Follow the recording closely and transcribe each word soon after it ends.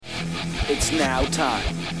It's now time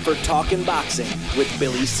for Talkin' Boxing with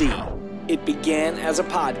Billy C. It began as a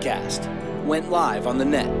podcast, went live on the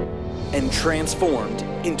net, and transformed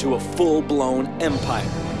into a full-blown empire.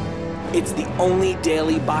 It's the only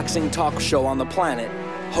daily boxing talk show on the planet,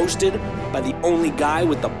 hosted by the only guy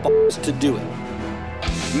with the balls to do it.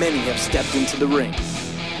 Many have stepped into the ring.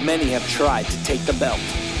 Many have tried to take the belt.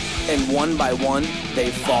 And one by one,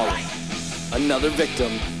 they've fallen. Another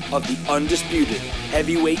victim of the undisputed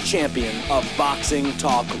heavyweight champion of boxing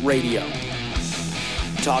talk radio.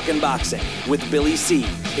 Talkin' Boxing with Billy C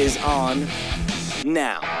is on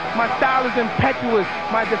now. My style is impetuous,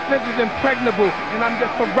 my defense is impregnable, and I'm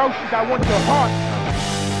just ferocious. I want your heart.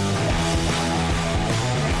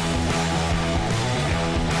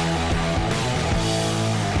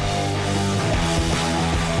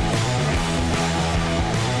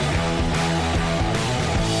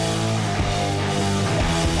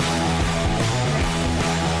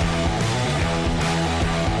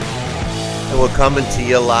 We're coming to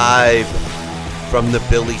you live from the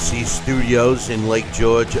Billy C Studios in Lake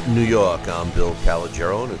George, New York. I'm Bill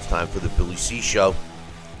Calogero, and it's time for the Billy C Show.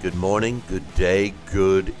 Good morning, good day,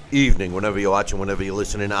 good evening. Whenever you're watching, whenever you're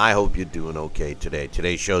listening, I hope you're doing okay today.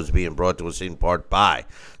 Today's show is being brought to us in part by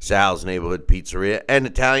Sal's Neighborhood Pizzeria and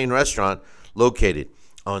Italian Restaurant located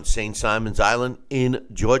on St. Simon's Island in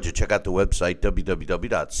Georgia. Check out the website,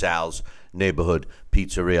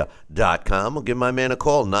 www.salsneighborhoodpizzeria.com. Or give my man a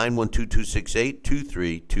call,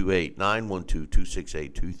 912-268-2328,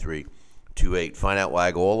 912-268-2328. Find out why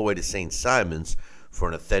I go all the way to St. Simon's for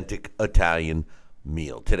an authentic Italian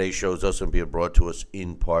meal. Today's show is also being brought to us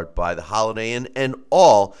in part by the Holiday Inn and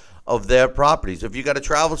all of their properties. If you got to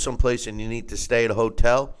travel someplace and you need to stay at a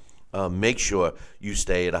hotel, make sure you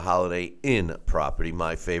stay at a Holiday Inn property.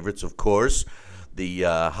 My favorites, of course, the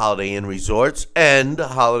Holiday Inn Resorts and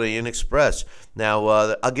Holiday Inn Express. Now,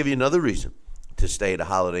 I'll give you another reason to stay at a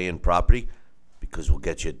Holiday Inn property, because we'll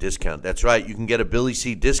get you a discount. That's right, you can get a Billy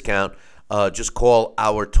C discount. Just call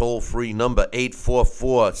our toll-free number,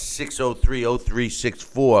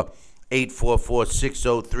 844-603-0364,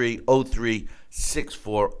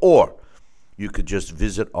 844-603-0364, or you could just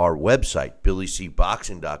visit our website,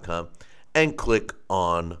 BillyCBoxing.com, and click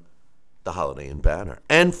on the Holiday Inn banner.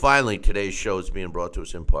 And finally, today's show is being brought to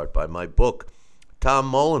us in part by my book,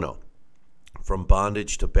 Tom Molineaux, From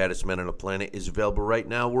Bondage to Baddest Men on the Planet, is available right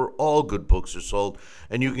now where all good books are sold.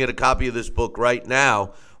 And you can get a copy of this book right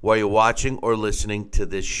now while you're watching or listening to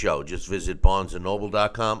this show. Just visit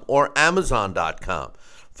BarnesandNoble.com or Amazon.com.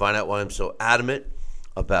 Find out why I'm so adamant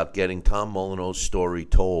about getting Tom Molineaux's story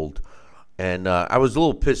told. And I was a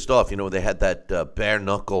little pissed off. You know, they had that bare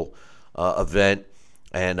knuckle event,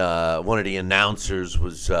 and one of the announcers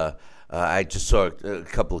was, I just saw a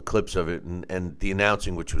couple of clips of it, and the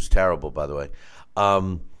announcing, which was terrible, by the way,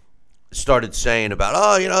 started saying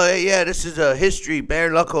about, this is a history, bare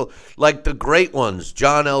knuckle, like the great ones,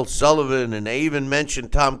 John L. Sullivan, and they even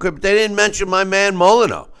mentioned Tom Cribb, but they didn't mention my man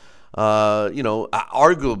Molineaux.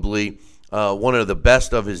 Arguably one of the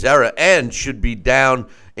best of his era, and should be down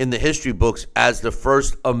in the history books as the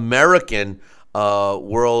first American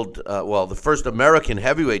the first American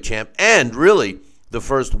heavyweight champ, and really the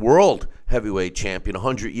first world heavyweight champion,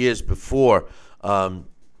 100 years before the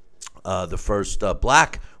first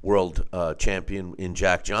black world champion in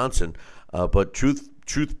Jack Johnson. But truth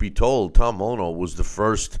be told, Tom Molineaux was the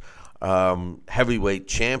first heavyweight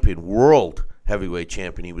champion, world heavyweight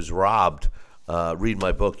champion. He was robbed. Read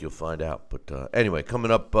my book, you'll find out. But anyway,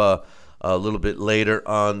 coming up a little bit later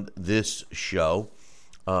on this show,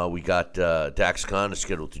 we got Dax Khan is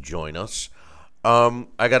scheduled to join us.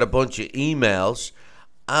 I got a bunch of emails.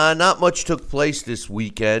 Not much took place this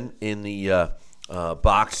weekend in the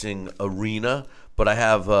boxing arena, but I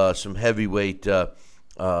have some heavyweight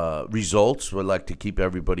results. I'd like to keep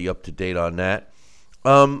everybody up to date on that.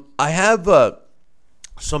 I have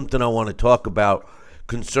something I want to talk about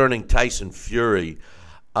concerning Tyson Fury.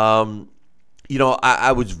 I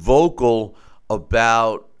was vocal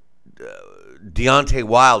about Deontay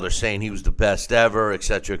Wilder saying he was the best ever, et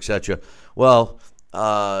cetera, et cetera. Well,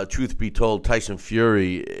 truth be told, Tyson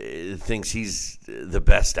Fury thinks he's the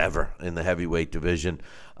best ever in the heavyweight division,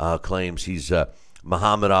 claims he's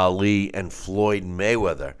Muhammad Ali and Floyd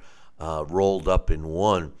Mayweather rolled up in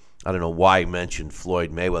one. I don't know why he mentioned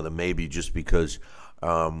Floyd Mayweather, maybe just because,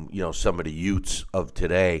 some of the youths of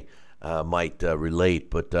today might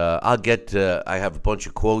relate. But I have a bunch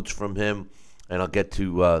of quotes from him, and I'll get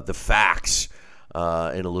to the facts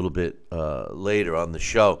in a little bit later on the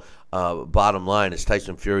show. Bottom line is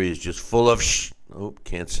Tyson Fury is just full of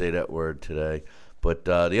can't say that word today. But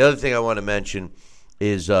the other thing I want to mention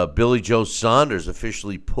is Billy Joe Saunders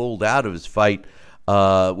officially pulled out of his fight,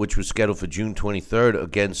 which was scheduled for June 23rd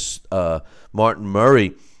against Martin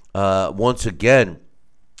Murray, once again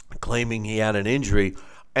claiming he had an injury,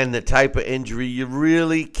 and the type of injury you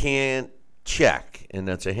really can't check, and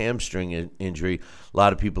that's a hamstring injury. A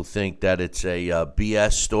lot of people think that it's a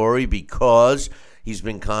BS story because he's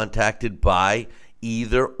been contacted by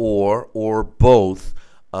either or both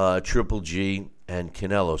Triple G and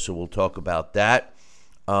Canelo. So we'll talk about that.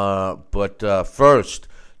 But first,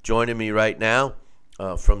 joining me right now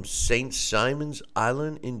from St. Simon's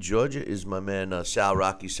Island in Georgia is my man Sal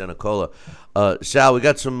Rocky Senecola. Sal, we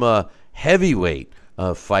got some heavyweight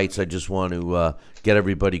fights I just want to get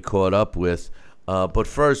everybody caught up with. But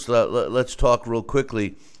first, let's talk real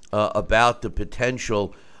quickly about the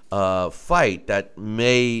potential fight that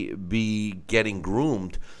may be getting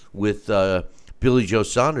groomed with Billy Joe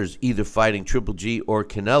Saunders either fighting Triple G or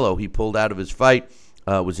Canelo. He pulled out of his fight.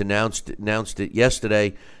 Was announced it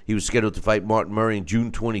yesterday. He was scheduled to fight Martin Murray on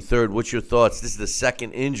June 23rd. What's your thoughts? This is the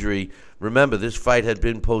second injury. Remember, this fight had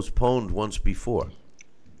been postponed once before.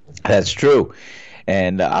 That's true.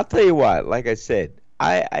 And I'll tell you what, like I said,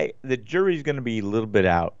 the jury's going to be a little bit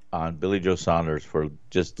out on Billy Joe Saunders for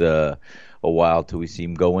just a while till we see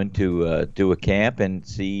him go into do a camp and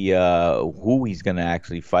see who he's going to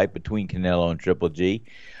actually fight between Canelo and Triple G.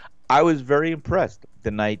 I was very impressed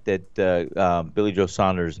the night that Billy Joe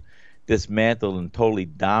Saunders dismantled and totally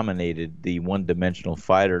dominated the one-dimensional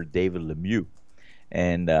fighter David Lemieux.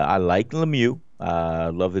 And I like Lemieux.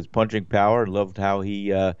 Love his punching power. Loved how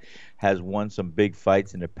he has won some big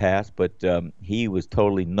fights in the past, but he was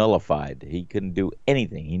totally nullified. He couldn't do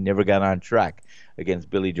anything. He never got on track against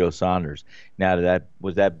Billy Joe Saunders. Now,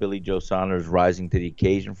 was that Billy Joe Saunders rising to the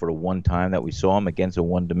occasion for the one time that we saw him against a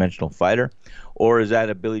one-dimensional fighter? Or is that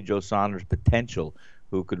a Billy Joe Saunders potential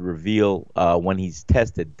who could reveal when he's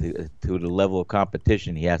tested to the level of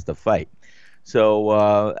competition he has to fight?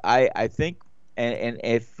 So I think, and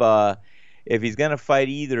if he's going to fight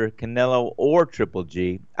either Canelo or Triple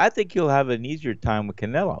G, I think he'll have an easier time with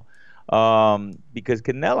Canelo because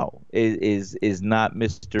Canelo is not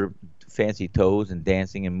Mr. Fancy toes and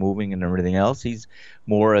dancing and moving and everything else. He's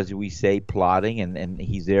more, as we say, plodding, and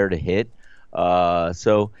he's there to hit.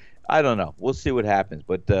 So I don't know. We'll see what happens.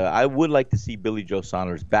 But I would like to see Billy Joe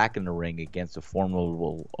Saunders back in the ring against a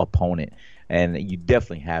formidable opponent. And you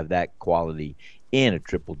definitely have that quality in a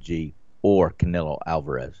Triple G or Canelo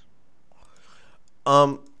Alvarez.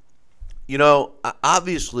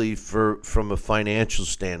 Obviously, from a financial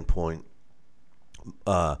standpoint,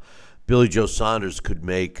 Billy Joe Saunders could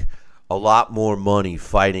make a lot more money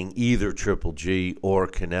fighting either Triple G or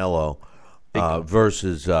Canelo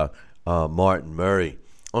versus Martin Murray.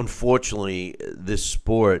 Unfortunately, this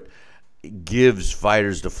sport gives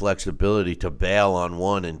fighters the flexibility to bail on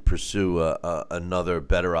one and pursue another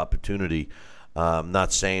better opportunity. I'm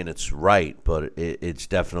not saying it's right, but it's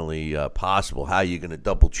definitely possible. How are you going to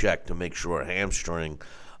double check to make sure a hamstring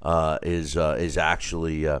is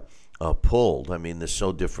actually pulled? I mean, there's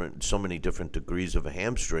so many different degrees of a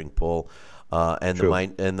hamstring pull, and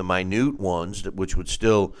the minute ones which would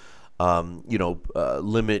still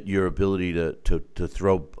limit your ability to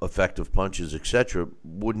throw effective punches, etc.,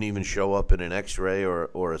 wouldn't even show up in an X-ray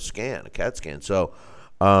or a CAT scan. So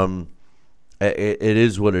it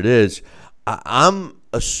is what it is. I'm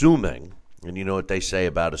assuming, and you know what they say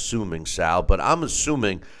about assuming, Sal, but I'm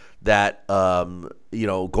assuming that,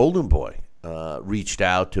 Golden Boy reached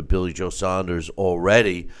out to Billy Joe Saunders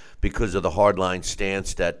already because of the hardline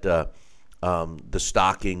stance that the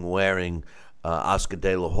stocking-wearing Oscar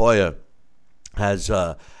De La Hoya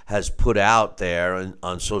has put out there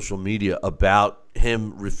on social media about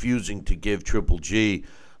him refusing to give Triple G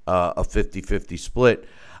a 50-50 split.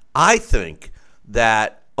 I think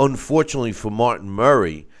that, unfortunately for Martin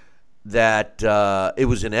Murray, that it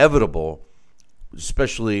was inevitable,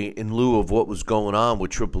 especially in lieu of what was going on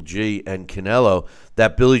with Triple G and Canelo,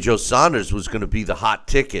 that Billy Joe Saunders was going to be the hot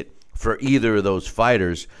ticket for either of those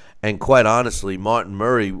fighters. And quite honestly, Martin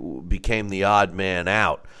Murray became the odd man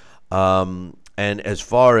out. And as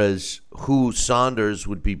far as who Saunders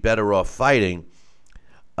would be better off fighting,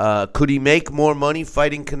 could he make more money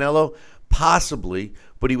fighting Canelo? Possibly,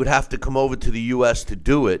 but he would have to come over to the U.S. to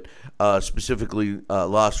do it, specifically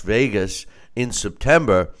Las Vegas in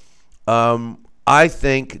September. I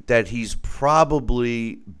think that he's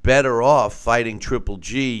probably better off fighting Triple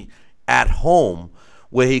G at home,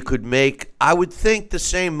 where he could make, I would think, the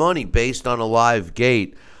same money based on a live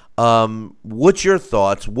gate. What's your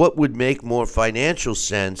thoughts? What would make more financial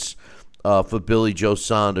sense for Billy Joe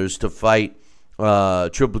Saunders to fight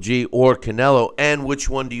Triple G or Canelo, and which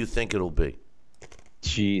one do you think it'll be?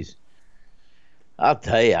 Jeez. I'll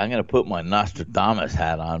tell you, I'm going to put my Nostradamus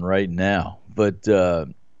hat on right now. But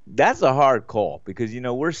that's a hard call because,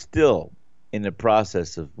 we're still in the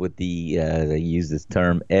process of with they use this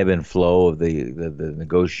term, ebb and flow of the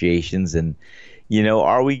negotiations. And,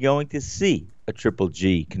 are we going to see a Triple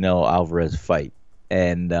G Canelo Alvarez fight?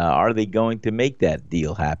 And are they going to make that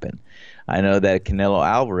deal happen? I know that Canelo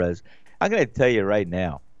Alvarez, I'm going to tell you right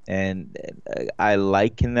now, and I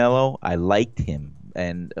like Canelo. I liked him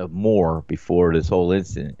and more before this whole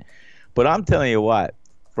incident. But I'm telling you what,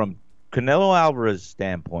 from Canelo Alvarez's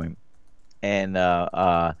standpoint and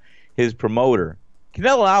his promoter,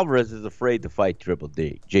 Canelo Alvarez is afraid to fight Triple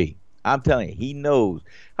G. I'm telling you, he knows.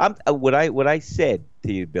 What I said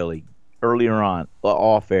to you, Billy, earlier on,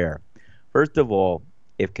 off air. First of all,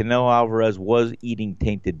 if Canelo Alvarez was eating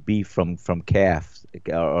tainted beef from calves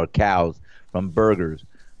or cows from burgers,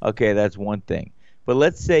 okay, that's one thing. But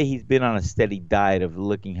let's say he's been on a steady diet of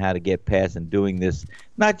looking how to get past and doing this,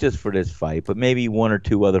 not just for this fight, but maybe one or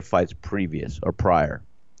two other fights previous or prior.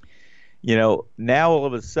 Now all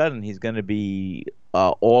of a sudden he's going to be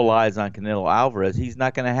all eyes on Canelo Alvarez. He's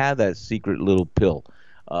not going to have that secret little pill.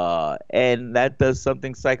 And that does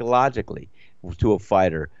something psychologically to a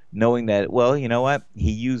fighter, knowing that, well, you know what?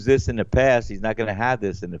 He used this in the past. He's not going to have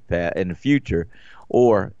this in the future,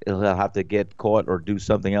 or he'll have to get caught or do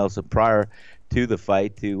something else prior to the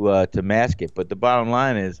fight to mask it. But the bottom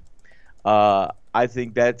line is, I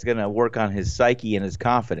think that's going to work on his psyche and his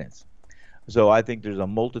confidence. So I think there's a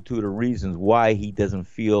multitude of reasons why he doesn't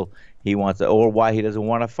feel he wants to, or why he doesn't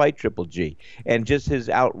want to fight Triple G. And just his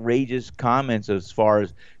outrageous comments as far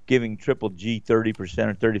as giving Triple G 30%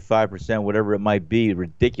 or 35%, whatever it might be,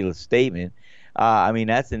 ridiculous statement.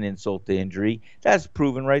 That's an insult to injury. That's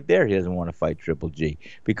proven right there he doesn't want to fight Triple G.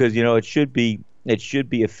 Because, it should be a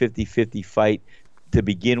 50-50 fight to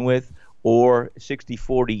begin with, or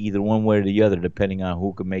 60-40, either one way or the other, depending on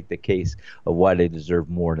who can make the case of why they deserve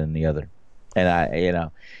more than the other.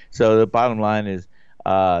 And so the bottom line is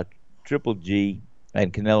Triple G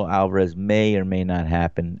and Canelo Alvarez may or may not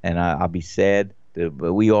happen, and I'll be sad.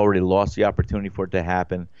 But we already lost the opportunity for it to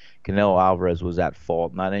happen. Canelo Alvarez was at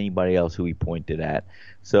fault, not anybody else who he pointed at.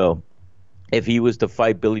 So if he was to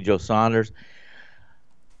fight Billy Joe Saunders,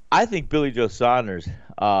 I think Billy Joe Saunders,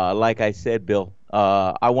 like I said, Bill,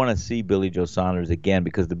 I want to see Billy Joe Saunders again,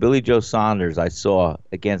 because the Billy Joe Saunders I saw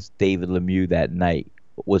against David Lemieux that night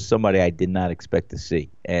was somebody I did not expect to see.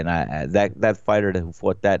 And that fighter who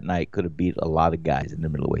fought that night could have beat a lot of guys in the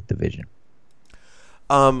middleweight division.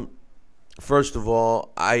 First of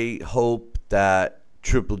all, I hope that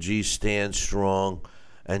Triple G stands strong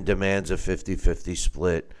and demands a 50-50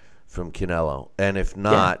 split from Canelo. And if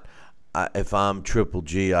not, if I'm Triple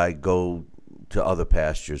G, I go to other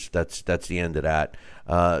pastures. That's the end of that.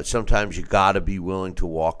 Sometimes you got to be willing to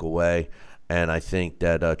walk away, and I think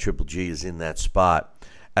that Triple G is in that spot.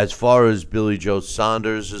 As far as Billy Joe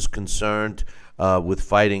Saunders is concerned, with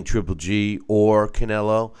fighting Triple G or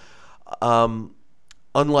Canelo,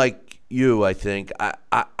 unlike you, I think,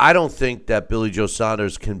 I don't think that Billy Joe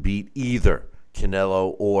Saunders can beat either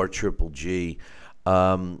Canelo or Triple G.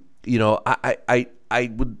 I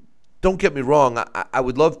would, don't get me wrong, I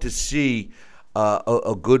would love to see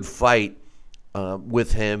a good fight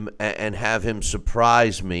with him and have him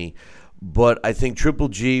surprise me. But I think Triple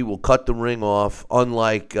G will cut the ring off,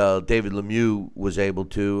 unlike David Lemieux was able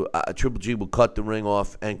to. Triple G will cut the ring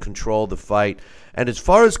off and control the fight. And as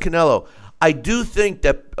far as Canelo, I do think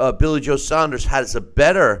that Billy Joe Saunders has a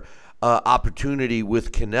better opportunity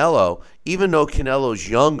with Canelo, even though Canelo's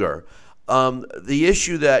younger. The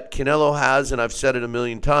issue that Canelo has, and I've said it a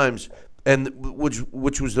million times, and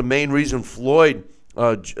which was the main reason Floyd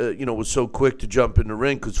was so quick to jump in the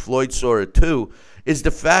ring, because Floyd saw it too, is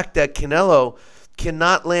the fact that Canelo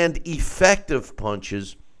cannot land effective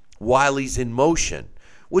punches while he's in motion,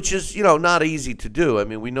 which is, not easy to do. I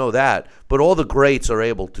mean, we know that, but all the greats are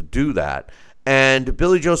able to do that. And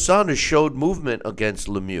Billy Joe Saunders showed movement against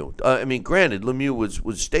Lemieux. Granted, Lemieux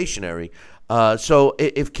was stationary. So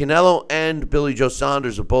if Canelo and Billy Joe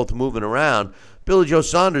Saunders are both moving around, Billy Joe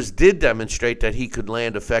Saunders did demonstrate that he could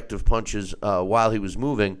land effective punches while he was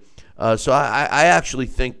moving. So I actually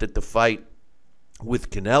think that the fight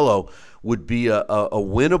with Canelo would be a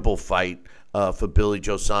winnable fight for Billy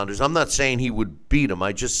Joe Saunders. I'm not saying he would beat him.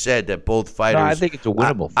 I just said that both fighters. No, I think it's a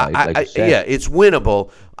winnable fight. Like you said. Yeah, it's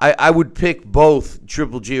winnable. I would pick both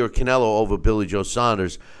Triple G or Canelo over Billy Joe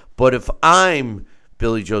Saunders. But if I'm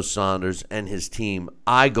Billy Joe Saunders and his team,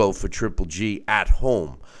 I go for Triple G at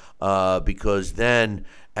home, because then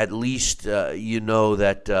at least that you're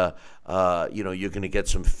going to get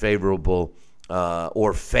some favorable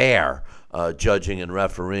or fair judging and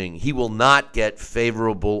refereeing. He will not get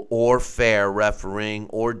favorable or fair refereeing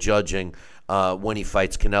or judging when he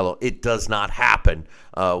fights Canelo. It does not happen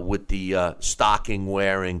with the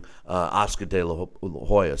stocking-wearing Oscar De La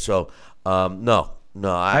Hoya. So, no.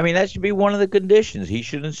 I mean, that should be one of the conditions he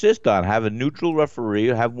should insist on. Have a neutral referee,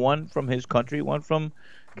 have one from his country, one from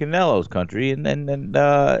Canelo's country, and then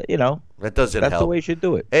that doesn't help. That's the way you should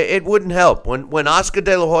do it. It wouldn't help when Oscar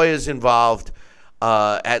De La Hoya is involved.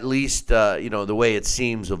 At least the way it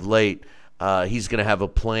seems of late, he's going to have a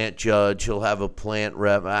plant judge. He'll have a plant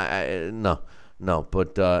rep. No.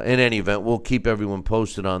 But in any event, we'll keep everyone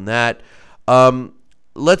posted on that.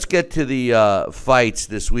 Let's get to the fights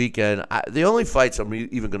this weekend. The only fights I'm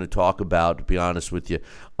even going to talk about, to be honest with you,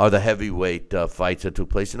 are the heavyweight fights that took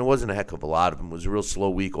place. And it wasn't a heck of a lot of them. It was a real slow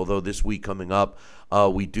week, although this week coming up,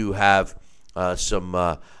 we do have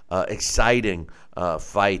some exciting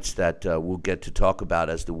fights that we'll get to talk about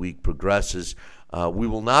as the week progresses. We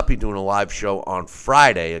will not be doing a live show on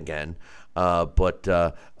Friday again. But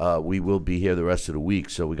we will be here the rest of the week,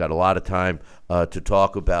 so we got a lot of time to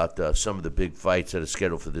talk about some of the big fights that are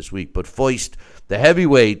scheduled for this week. But first, the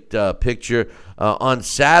heavyweight picture on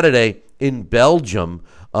Saturday in Belgium,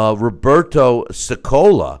 Roberto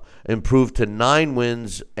Sikola improved to 9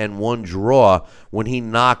 wins and 1 draw when he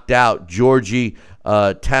knocked out Georgi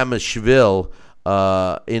Tamashvili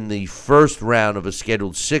in the first round of a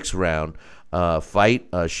scheduled 6-round fight.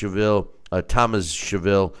 Tamashvili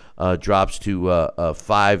drops to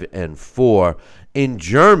 5-4. In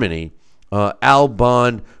Germany,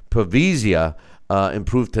 Alban Pavizia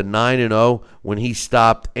improved to 9-0 when he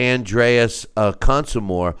stopped Andreas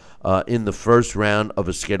Consimore in the first round of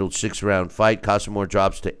a scheduled 6-round fight. Consimore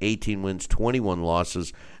drops to 18 wins, 21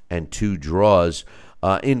 losses, and 2 draws.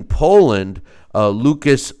 In Poland,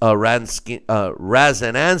 Lucas Razanansky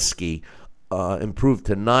improved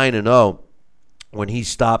to 9-0 when he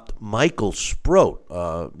stopped Michael Sproat,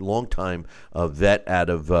 longtime vet out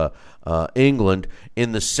of England.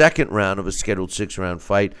 In the second round of a scheduled 6-round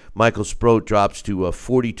fight, Michael Sproat drops to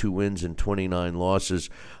 42 wins and 29 losses.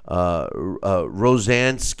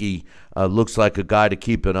 Rosansky looks like a guy to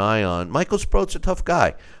keep an eye on. Michael Sproat's a tough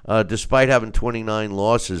guy. Despite having 29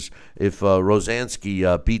 losses, if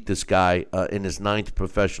Rosansky beat this guy in his 9th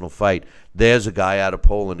professional fight, there's a guy out of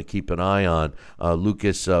Poland to keep an eye on,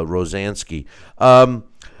 Lucas Rosansky.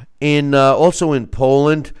 Also in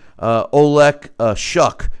Poland, Oleg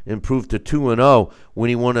Shuk improved to 2-0 when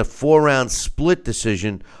he won a 4-round split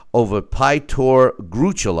decision over Pyotr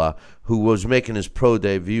Gruchila, who was making his pro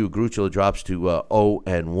debut. Gruchila drops to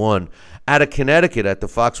 0-1. Out of Connecticut at the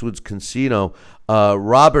Foxwoods Casino,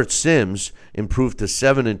 Robert Sims improved to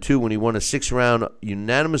 7-2 when he won a 6-round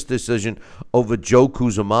unanimous decision over Joe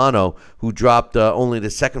Cusimano, who dropped only the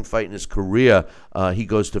second fight in his career. He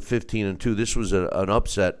goes to 15-2. This was an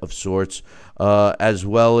upset of sorts, as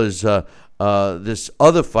well as this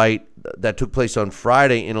other fight that took place on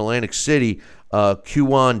Friday in Atlantic City.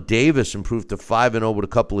 Qwan Davis improved to 5-0 with a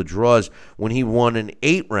couple of draws when he won an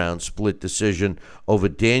 8-round split decision over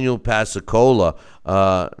Daniel Pasicola.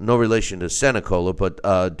 No relation to Senecola, but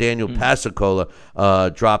Daniel Pasicola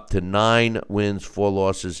dropped to 9 wins, 4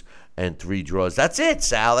 losses, and 3 draws. That's it,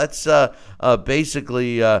 Sal. That's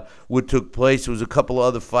basically what took place. There was a couple of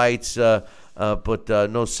other fights, but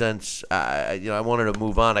no sense. I wanted to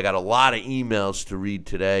move on. I got a lot of emails to read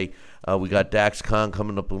today. We got Dax Khan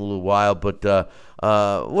coming up in a little while, but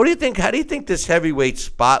what do you think? How do you think this heavyweight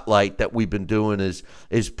spotlight that we've been doing is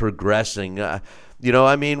progressing?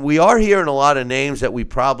 We are hearing a lot of names that we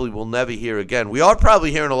probably will never hear again. We are probably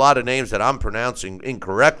hearing a lot of names that I'm pronouncing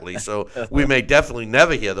incorrectly, so we may definitely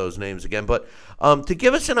never hear those names again. But to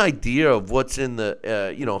give us an idea of what's in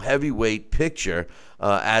the heavyweight picture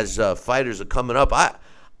as fighters are coming up,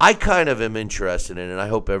 I kind of am interested in it, and I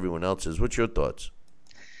hope everyone else is. What's your thoughts?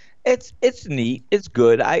 It's neat. It's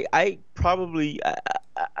good. I'll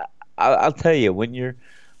tell you, when you're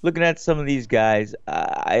looking at some of these guys,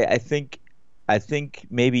 I think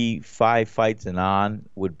maybe 5 fights and on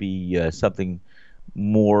would be something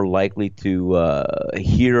more likely to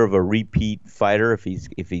hear of a repeat fighter if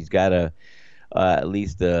he's got at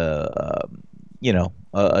least a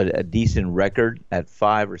decent record at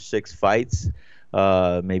 5 or 6 fights,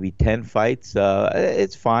 maybe 10 fights.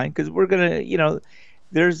 It's fine because we're gonna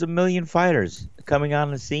there's a million fighters coming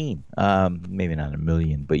on the scene. Maybe not a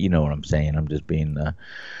million, but you know what I'm saying. I'm just being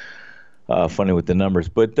funny with the numbers.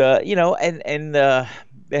 But the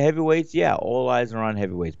heavyweights, yeah, all eyes are on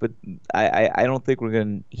heavyweights. But I don't think we're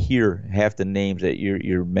going to hear half the names that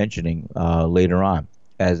you're mentioning later on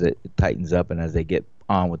as it tightens up and as they get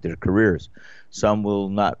on with their careers. Some will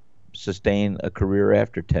not sustain a career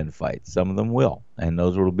after 10 fights. Some of them will, and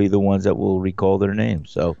those will be the ones that will recall their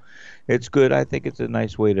names. So it's good. I think it's a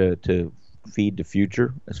nice way to feed the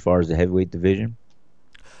future as far as the heavyweight division.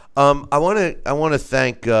 I want to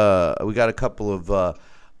thank. We got a couple of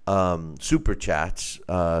super chats,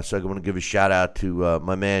 so I want to give a shout out to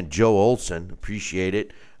my man Joe Olson. Appreciate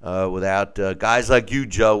it. Without guys like you,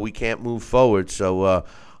 Joe, we can't move forward. So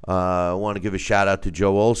I want to give a shout out to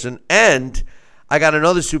Joe Olson, and I got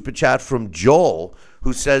another super chat from Joel,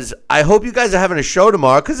 who says, I hope you guys are having a show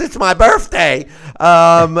tomorrow because it's my birthday.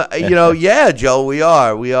 Yeah, Joe, we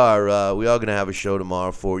are. We are going to have a show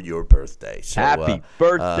tomorrow for your birthday. So, happy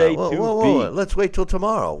birthday to me. Let's wait till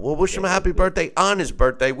tomorrow. We'll wish him a happy birthday on his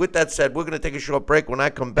birthday. With that said, we're going to take a short break. When I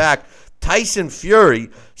come back, Tyson Fury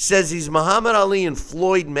says he's Muhammad Ali and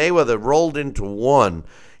Floyd Mayweather rolled into one.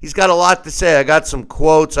 He's got a lot to say. I got some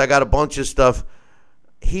quotes. I got a bunch of stuff.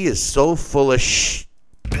 He is so full of shh.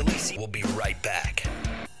 Billy C will be right back.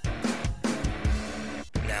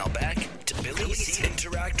 Now back to Billy C.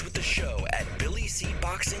 Interact with the show at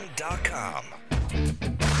BillyCBoxing.com.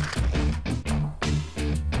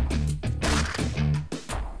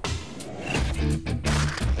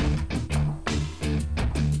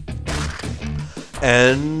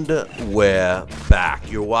 And we're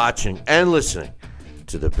back. You're watching and listening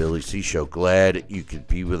to the Billy C Show. Glad you could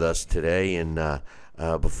be with us today. And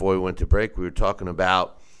before we went to break, we were talking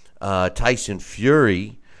about Tyson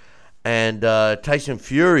Fury. And Tyson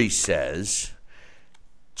Fury says,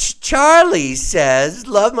 Charlie says,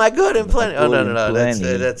 love my good and plenty. Oh, no.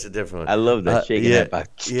 That's a different one. I love that. Shaking that back.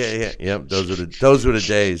 Yeah. Those were the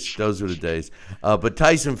days. Those were the days. But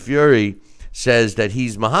Tyson Fury says that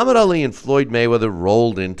he's Muhammad Ali and Floyd Mayweather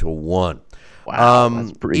rolled into one. Wow,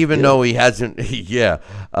 that's pretty even good. though he hasn't,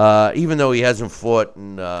 even though he hasn't fought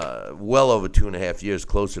in well over 2.5 years,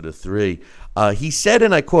 closer to 3. He said,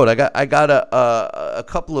 and I quote, I got a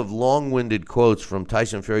couple of long-winded quotes from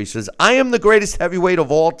Tyson Fury. He says, "I am the greatest heavyweight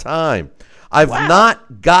of all time. I've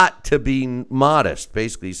not got to be modest."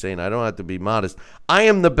 Basically, he's saying I don't have to be modest. I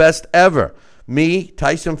am the best ever. Me,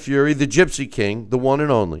 Tyson Fury, the Gypsy King, the one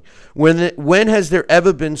and only. When has there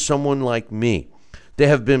ever been someone like me? There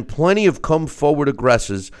have been plenty of come-forward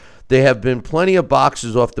aggressors. There have been plenty of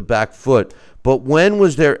boxers off the back foot. But when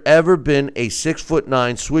was there ever been a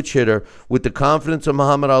 6'9" switch hitter with the confidence of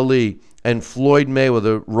Muhammad Ali and Floyd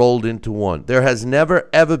Mayweather rolled into one? There has never,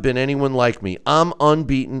 ever been anyone like me. I'm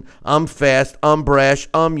unbeaten. I'm fast. I'm brash.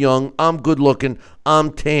 I'm young. I'm good-looking.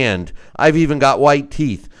 I'm tanned. I've even got white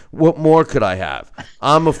teeth. What more could I have?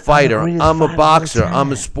 I'm a fighter. I'm a boxer.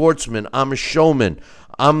 I'm a sportsman. I'm a showman.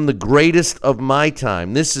 I'm the greatest of my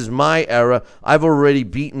time. This is my era. I've already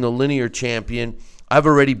beaten the linear champion. I've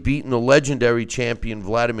already beaten the legendary champion,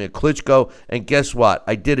 Vladimir Klitschko. And guess what?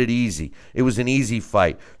 I did it easy. It was an easy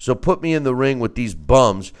fight. So put me in the ring with these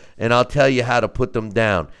bums, and I'll tell you how to put them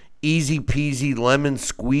down. Easy peasy, lemon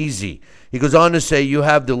squeezy. He goes on to say, you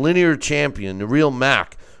have the linear champion, the real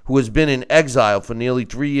Mac, who has been in exile for nearly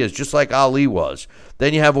 3 years, just like Ali was.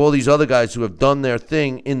 Then you have all these other guys who have done their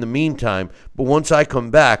thing in the meantime. But once I come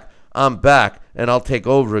back, I'm back, and I'll take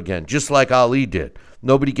over again, just like Ali did.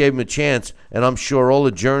 Nobody gave him a chance, and I'm sure all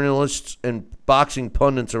the journalists and boxing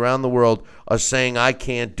pundits around the world are saying I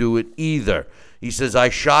can't do it either. He says, I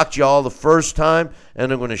shocked y'all the first time,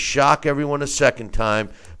 and I'm going to shock everyone a second time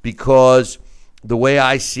because the way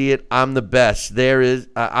I see it, I'm the best.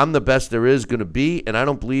 I'm the best there is going to be, and I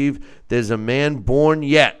don't believe there's a man born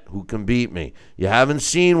yet who can beat me. You haven't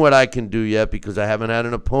seen what I can do yet because I haven't had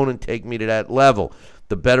an opponent take me to that level.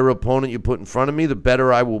 The better opponent you put in front of me, the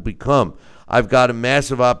better I will become. I've got a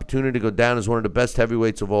massive opportunity to go down as one of the best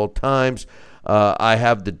heavyweights of all times. I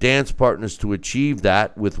have the dance partners to achieve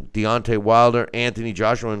that with Deontay Wilder, Anthony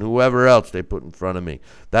Joshua, and whoever else they put in front of me.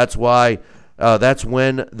 That's why. That's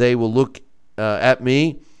when they will look at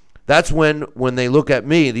me. That's when they look at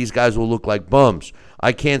me, these guys will look like bums.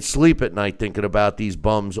 I can't sleep at night thinking about these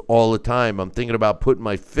bums all the time. I'm thinking about putting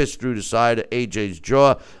my fist through the side of AJ's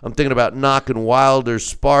jaw. I'm thinking about knocking Wilder's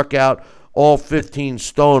spark out, all 15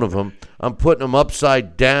 stone of them. I'm putting them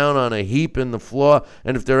upside down on a heap in the floor.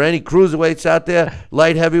 And if there are any cruiserweights out there,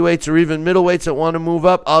 light heavyweights or even middleweights that want to move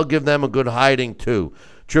up, I'll give them a good hiding too.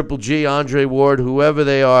 Triple G, Andre Ward, whoever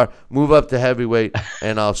they are, move up to heavyweight,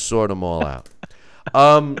 and I'll sort them all out.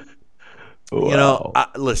 Wow. You know,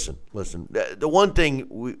 listen. The one thing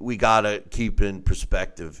we got to keep in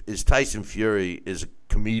perspective is Tyson Fury is a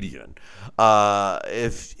comedian.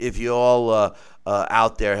 If you all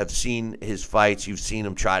out there have seen his fights, you've seen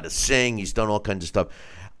him try to sing. He's done all kinds of stuff.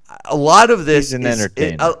 A lot of this He's an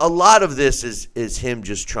entertainer. A lot of this is him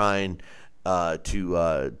just trying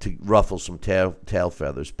to ruffle some tail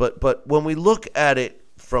feathers. But when we look at it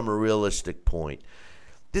from a realistic point,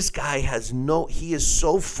 this guy he is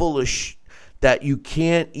so full of that you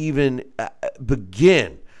can't even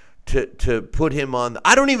begin to put him on.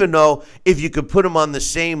 I don't even know if you could put him on the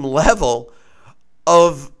same level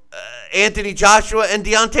of Anthony Joshua and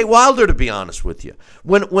Deontay Wilder, to be honest with you.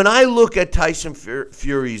 When I look at Tyson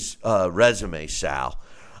Fury's resume, Sal,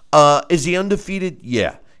 is he undefeated?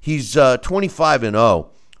 Yeah. He's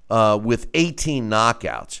 25-0 with 18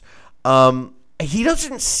 knockouts. He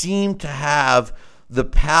doesn't seem to have the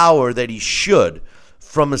power that he should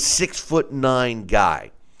from a 6'9"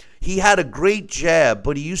 guy. He had a great jab,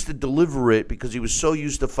 but he used to deliver it because he was so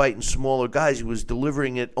used to fighting smaller guys. He was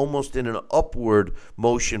delivering it almost in an upward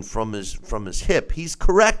motion from his hip. He's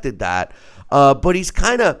corrected that, but he's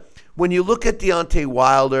kind of, when you look at Deontay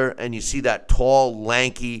Wilder and you see that tall,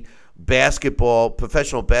 lanky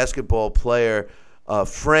professional basketball player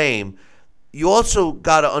frame, you also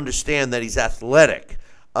got to understand that he's athletic.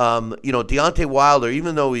 Deontay Wilder,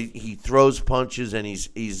 even though he throws punches and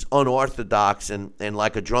he's unorthodox and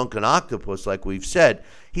like a drunken octopus, like we've said,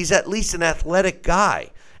 he's at least an athletic guy.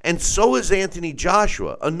 And so is Anthony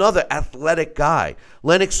Joshua, another athletic guy.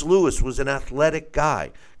 Lennox Lewis was an athletic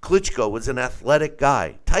guy. Klitschko was an athletic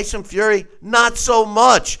guy. Tyson Fury, not so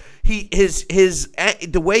much.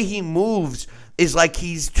 The way he moves is like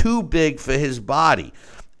he's too big for his body.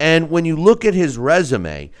 And when you look at his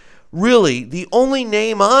resume, really, the only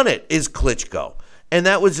name on it is Klitschko. And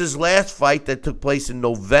that was his last fight that took place in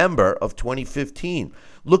November of 2015.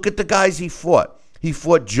 Look at the guys he fought. He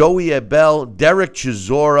fought Joey Abel, Derek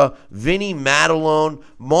Chisora, Vinny Matalone,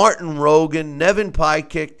 Martin Rogan, Nevin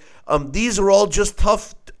Pykic. These are all just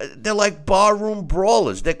tough. They're like barroom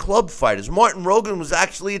brawlers. They're club fighters. Martin Rogan was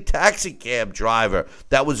actually a taxi cab driver.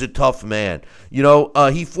 That was a tough man.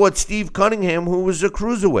 He fought Steve Cunningham, who was a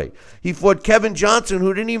cruiserweight. He fought Kevin Johnson,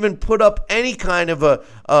 who didn't even put up any kind of a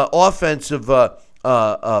offensive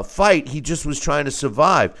fight. He just was trying to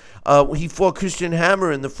survive. He fought Christian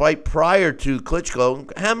Hammer in the fight prior to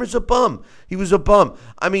Klitschko. Hammer's a bum. He was a bum.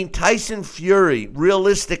 I mean, Tyson Fury,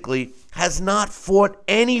 realistically, has not fought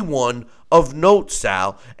anyone of note,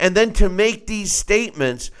 Sal. And then to make these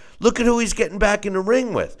statements, look at who he's getting back in the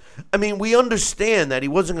ring with. I mean, we understand that he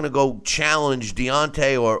wasn't going to go challenge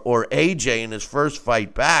Deontay or AJ in his first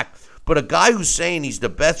fight back. But a guy who's saying he's the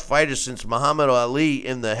best fighter since Muhammad Ali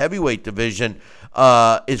in the heavyweight division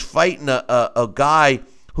is fighting a guy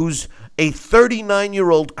who's a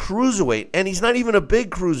 39-year-old cruiserweight, and he's not even a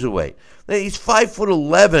big cruiserweight. He's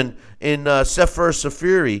 5'11" in Sefer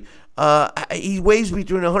Safiri. He weighs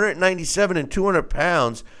between 197 and 200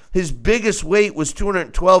 pounds. His biggest weight was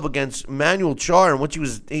 212 against Manuel Charr, in which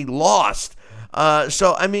he lost.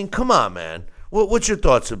 So, I mean, come on, man. What's your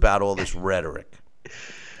thoughts about all this rhetoric?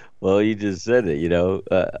 Well, you just said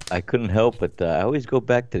it. I couldn't help but I always go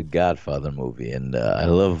back to the Godfather movie, and I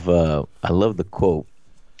love the quote.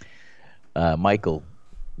 Michael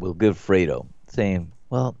will give Fredo saying,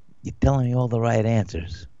 "Well, you're telling me all the right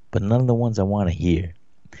answers, but none of the ones I want to hear."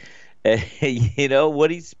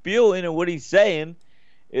 What he's spewing and what he's saying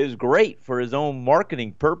is great for his own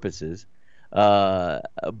marketing purposes. But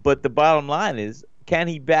the bottom line is, can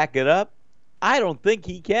he back it up? I don't think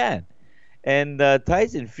he can. And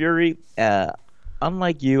Tyson Fury,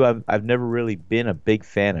 unlike you, I've never really been a big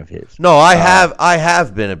fan of his. No, I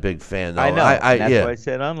have been a big fan, though. I know. That's why I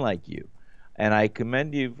said unlike you. And I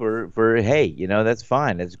commend you for hey, that's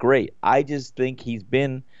fine. That's great. I just think he's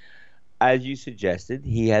been, as you suggested,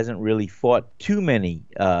 he hasn't really fought too many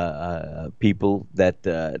people that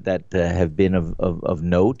have been of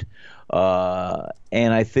note.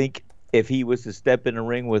 And I think if he was to step in the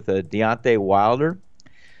ring with a Deontay Wilder,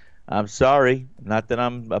 I'm sorry, not that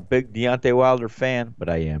I'm a big Deontay Wilder fan, but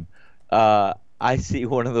I am. I see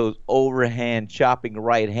one of those overhand chopping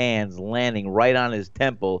right hands landing right on his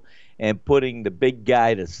temple and putting the big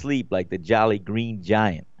guy to sleep like the Jolly Green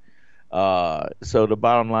Giant. So the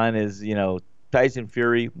bottom line is, Tyson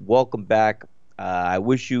Fury, welcome back. I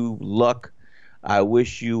wish you luck. I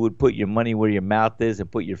wish you would put your money where your mouth is and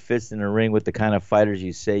put your fist in the ring with the kind of fighters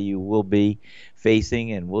you say you will be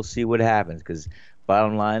facing, and we'll see what happens. Because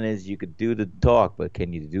bottom line is, you could do the talk, but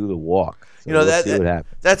can you do the walk? So we'll see what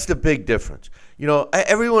happens. That's the big difference.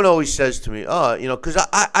 Everyone always says to me, because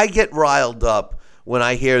I get riled up when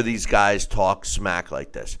I hear these guys talk smack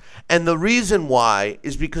like this. And the reason why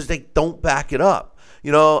is because they don't back it up.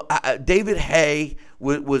 David Haye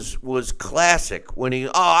was classic when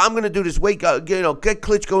I'm going to do this. Get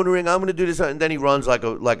Klitschko in the ring. I'm going to do this, and then he runs like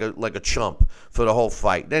a chump for the whole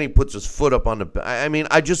fight. Then he puts his foot up on the. I mean,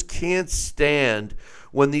 I just can't stand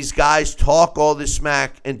when these guys talk all this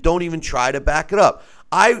smack and don't even try to back it up.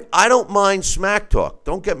 I don't mind smack talk.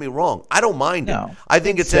 Don't get me wrong. I don't mind it. I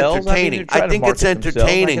think it's entertaining. I think it's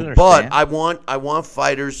entertaining, but I want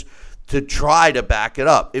fighters to try to back it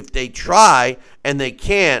up. If they try and they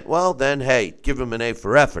can't, well, then, hey, give him an A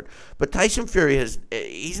for effort. But Tyson Fury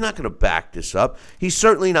he's not going to back this up. He's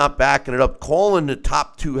certainly not backing it up, calling the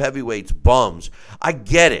top 2 heavyweights bums. I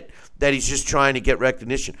get it that he's just trying to get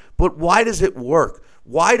recognition. But why does it work?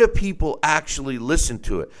 Why do people actually listen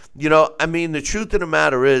to it? I mean, the truth of the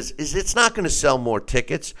matter is it's not going to sell more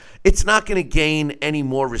tickets. It's not going to gain any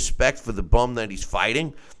more respect for the bum that he's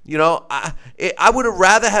fighting. I would have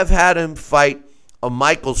rather have had him fight a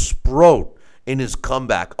Michael Sproat in his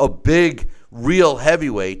comeback, a big, real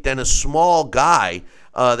heavyweight, than a small guy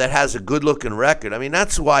that has a good-looking record. I mean,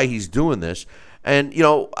 that's why he's doing this. And,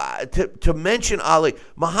 to mention Ali,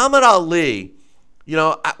 Muhammad Ali,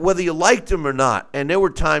 whether you liked him or not, and there were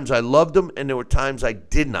times I loved him and there were times I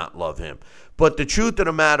did not love him. But the truth of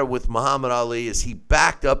the matter with Muhammad Ali is he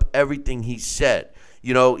backed up everything he said.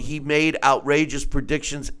 He made outrageous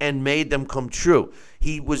predictions and made them come true.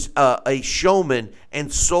 He was a showman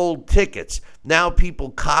and sold tickets. Now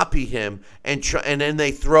people copy him and then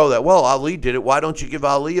they throw that. Well, Ali did it. Why don't you give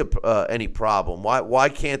Ali any problem? Why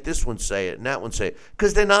can't this one say it and that one say it?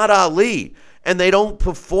 Because they're not Ali. And they don't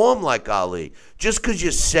perform like Ali. Just because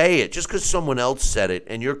you say it, just because someone else said it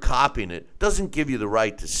and you're copying it, doesn't give you the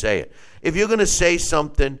right to say it. If you're going to say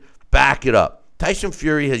something, back it up. Tyson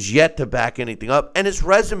Fury has yet to back anything up, and his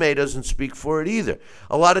resume doesn't speak for it either.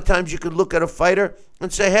 A lot of times you could look at a fighter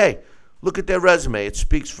and say, hey, look at their resume. It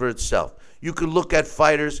speaks for itself. You could look at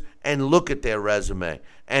fighters and look at their resume,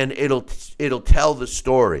 and it'll tell the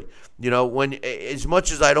story. When as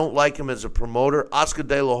much as I don't like him as a promoter, Oscar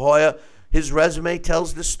De La Hoya, his resume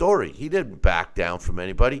tells the story. He didn't back down from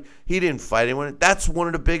anybody. He didn't fight anyone. That's one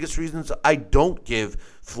of the biggest reasons I don't give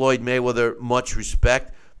Floyd Mayweather much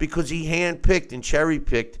respect, because he handpicked and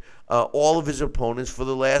cherry-picked all of his opponents for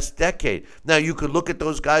the last decade. Now, you could look at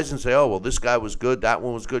those guys and say, oh, well, this guy was good, that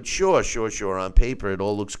one was good. Sure. On paper, it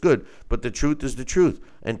all looks good. But the truth is the truth,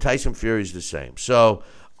 and Tyson Fury's the same. So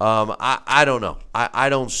I don't know. I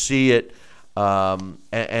don't see it. And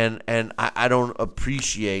I don't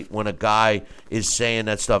appreciate when a guy is saying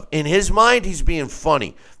that stuff. In his mind, he's being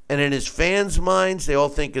funny. And in his fans' minds, they all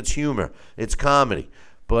think it's humor. It's comedy.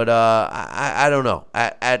 But I don't know.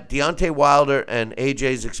 At Deontay Wilder and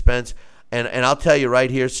AJ's expense, and I'll tell you right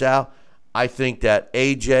here, Sal, I think that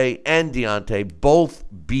AJ and Deontay both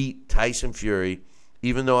beat Tyson Fury,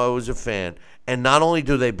 even though I was a fan. And not only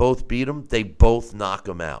do they both beat him, they both knock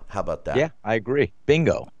him out. How about that? Yeah, I agree.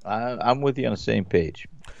 Bingo. I'm with you on the same page.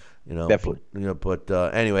 Definitely. But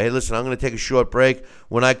anyway, hey, listen, I'm going to take a short break.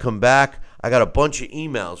 When I come back, I got a bunch of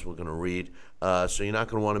emails we're going to read. So you're not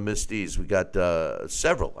going to want to miss these. We got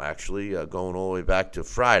several, actually, going all the way back to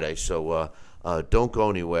Friday. So don't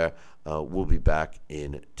go anywhere. We'll be back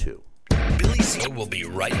in 2. Billy C will be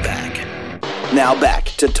right back. Now back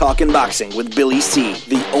to Talkin' Boxing with Billy C.,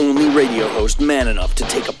 the only radio host man enough to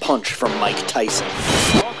take a punch from Mike Tyson.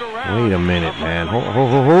 Wait a minute, man.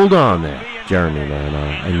 Hold on there. Jeremy, man,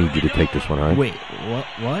 I need you to take this one, all right? Wait,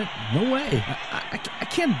 what? No way. I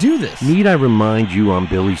can't do this. Need I remind you I'm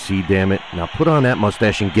Billy C., damn it? Now put on that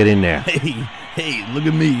mustache and get in there. Hey, look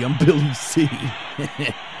at me. I'm Billy C.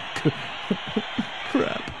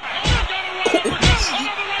 Crap.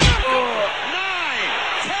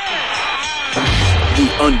 The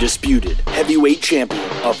undisputed heavyweight champion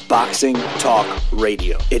of Boxing Talk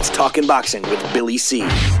Radio. It's Talkin' Boxing with Billy C.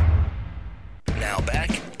 Now back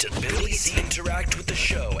to Billy C. Interact with the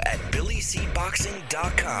show at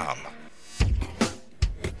BillyCBoxing.com.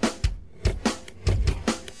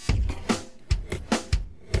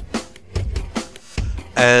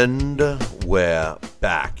 And we're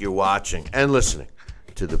back. You're watching and listening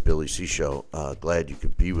to the Billy C. Show. Glad you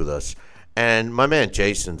could be with us. And my man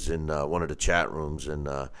Jason's in one of the chat rooms, and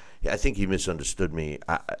I think he misunderstood me.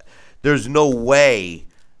 There's no way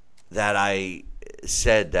that I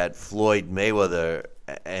said that Floyd Mayweather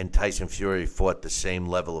and Tyson Fury fought the same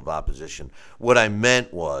level of opposition. What I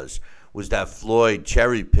meant was that Floyd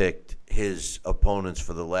cherry-picked his opponents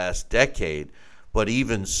for the last decade, but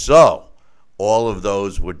even so, all of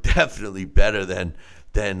those were definitely better than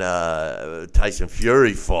Tyson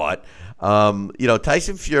Fury fought.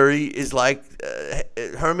 Tyson Fury is like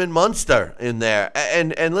Herman Munster in there.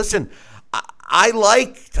 And listen, I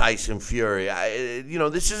like Tyson Fury.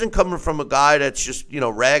 This isn't coming from a guy that's just,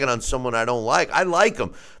 ragging on someone I don't like. I like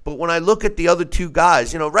him. But when I look at the other two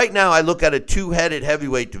guys, right now I look at a two-headed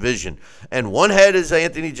heavyweight division. And one head is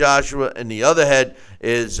Anthony Joshua, and the other head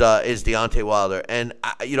is Deontay Wilder. And,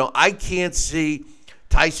 I can't see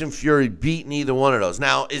Tyson Fury beating either one of those.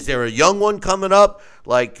 Now, is there a young one coming up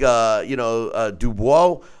like,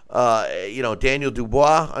 Dubois? Daniel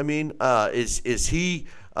Dubois, is he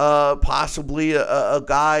possibly a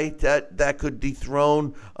guy that could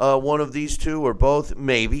dethrone one of these two or both?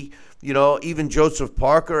 Maybe. Even Joseph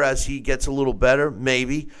Parker, as he gets a little better,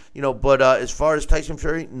 maybe. But as far as Tyson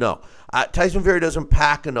Fury, no. Tyson Fury doesn't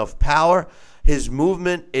pack enough power. His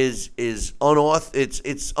movement is it's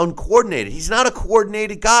uncoordinated. He's not a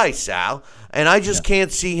coordinated guy, Sal, and I just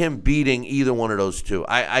can't see him beating either one of those two.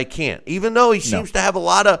 I can't, even though he seems to have a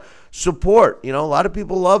lot of support. A lot of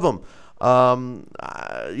people love him. And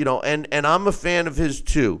I'm a fan of his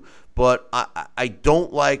too. But I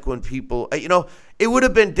don't like when people, it would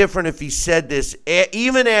have been different if he said this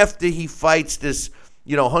even after he fights this,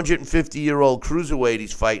 150-year-old cruiserweight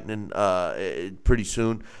he's fighting in pretty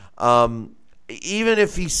soon. Even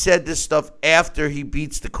if he said this stuff after he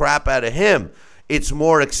beats the crap out of him, it's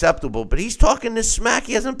more acceptable. But he's talking this smack.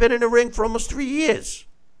 He hasn't been in the ring for almost 3 years.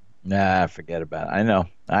 Nah, forget about it. I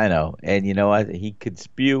know. And you know what? He could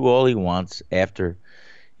spew all he wants after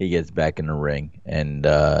he gets back in the ring. And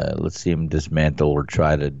let's see him dismantle or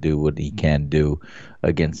try to do what he can do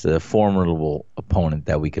against a formidable opponent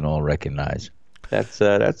that we can all recognize.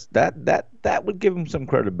 That would give him some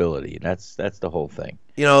credibility. That's the whole thing.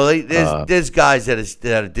 There's guys that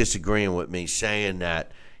are disagreeing with me, saying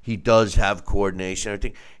that he does have coordination and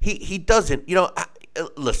everything. He doesn't.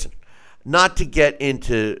 Listen, not to get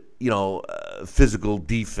into physical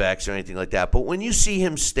defects or anything like that, but when you see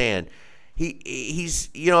him stand, he's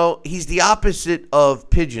the opposite of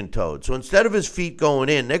pigeon-toed. So instead of his feet going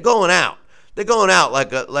in, they're going out. They're going out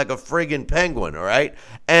like a friggin' penguin, all right?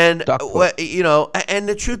 And and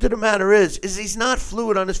the truth of the matter is he's not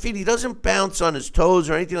fluid on his feet. He doesn't bounce on his toes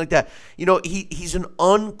or anything like that. He's an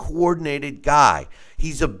uncoordinated guy.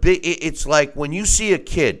 It's like when you see a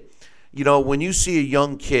kid, when you see a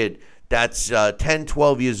young kid that's 10,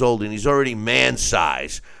 12 years old and he's already man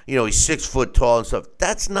size, he's 6 foot tall and stuff.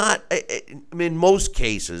 That's not, in most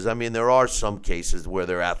cases, there are some cases where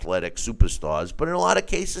they're athletic superstars, but in a lot of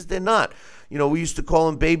cases they're not. We used to call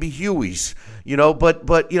them baby Hueys,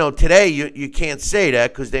 but today you can't say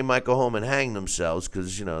that because they might go home and hang themselves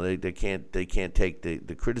because, they can't take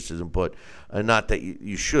the criticism, but not that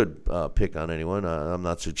you should pick on anyone. I'm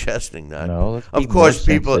not suggesting that. No, let's of course,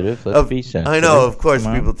 people. Let's be sensitive. I know, of course,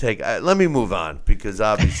 people take. Let me move on because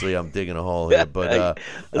obviously I'm digging a hole here. But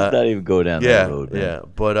let's not even go down that road. Man. Yeah,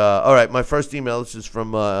 but all right. My first email. This is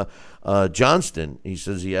from Johnston. He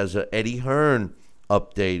says he has an Eddie Hearn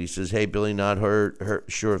update. He says, "Hey Billy, not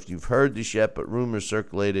sure if you've heard this yet, but rumors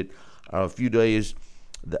circulated a few days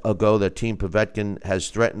ago that Team Povetkin has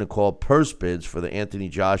threatened to call purse bids for the Anthony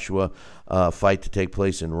Joshua fight to take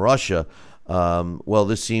place in Russia. Well,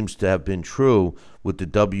 this seems to have been true with the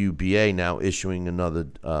WBA now issuing another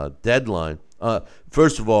deadline.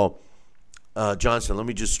 First of all, Johnson, let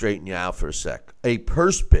me just straighten you out for a sec. A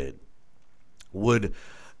purse bid would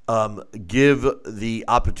give the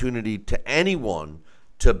opportunity to anyone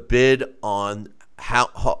to bid on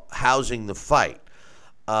housing the fight.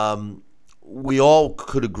 We all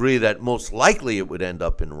could agree that most likely it would end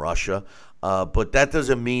up in Russia, but that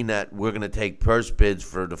doesn't mean that we're going to take purse bids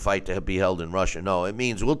for the fight to be held in Russia. No, it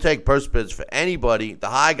means we'll take purse bids for anybody. The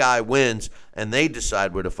high guy wins, and they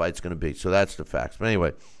decide where the fight's going to be. So that's the facts. But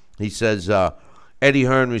anyway, he says Eddie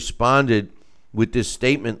Hearn responded with this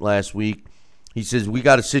statement last week. He says, we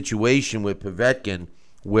got a situation with Povetkin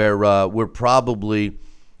where we're probably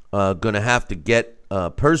going to have to get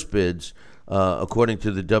purse bids, according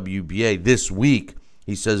to the WBA, this week.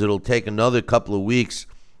 He says it'll take another couple of weeks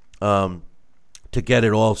to get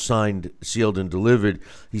it all signed, sealed, and delivered.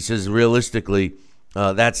 He says realistically,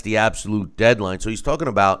 that's the absolute deadline. So he's talking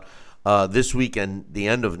about this week and the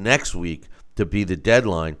end of next week to be the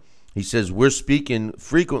deadline. He says we're speaking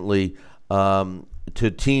frequently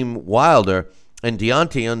to Team Wilder, and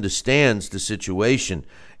Deontay understands the situation.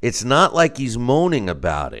 It's not like he's moaning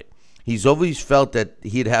about it. He's always felt that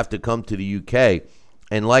he'd have to come to the UK.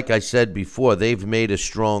 And like I said before, they've made a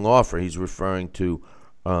strong offer. He's referring to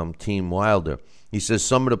Team Wilder. He says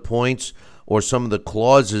some of the points or some of the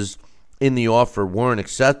clauses in the offer weren't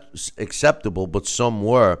acceptable, but some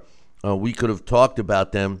were. We could have talked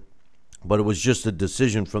about them, but it was just a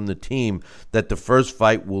decision from the team that the first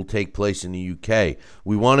fight will take place in the UK.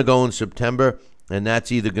 We want to go in September, and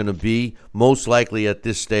that's either going to be, most likely at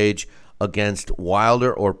this stage, against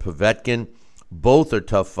Wilder or Povetkin. Both are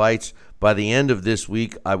tough fights. By the end of this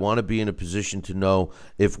week, I want to be in a position to know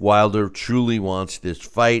if Wilder truly wants this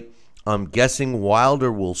fight. I'm guessing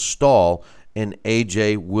Wilder will stall, and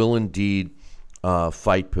AJ will indeed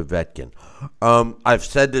fight Povetkin. I've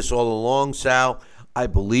said this all along, Sal. I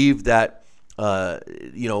believe that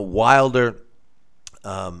Wilder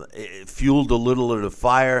fueled a little of the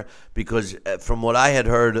fire because from what I had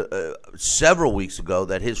heard several weeks ago,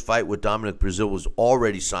 that his fight with Dominic Breazeale was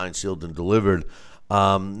already signed, sealed, and delivered.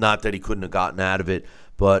 Not that he couldn't have gotten out of it,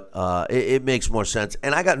 but it makes more sense.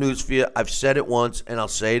 And I got news for you. I've said it once, and I'll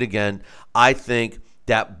say it again. I think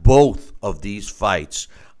that both of these fights,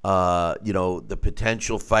 the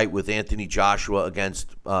potential fight with Anthony Joshua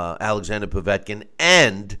against Alexander Povetkin,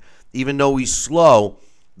 and even though he's slow,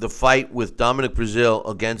 the fight with Dominic Breazeale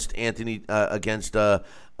against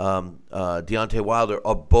Deontay Wilder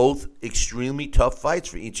are both extremely tough fights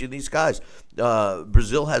for each of these guys.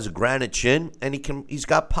 Breazeale has a granite chin, and he's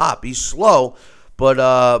got pop. He's slow, but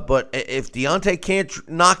if Deontay can't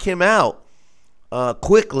knock him out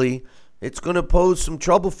quickly, it's going to pose some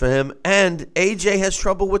trouble for him. And AJ has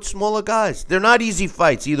trouble with smaller guys. They're not easy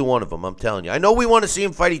fights, either one of them, I'm telling you. I know we want to see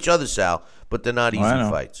them fight each other, Sal, but they're not easy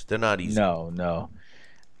fights. They're not easy. No.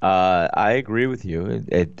 I agree with you.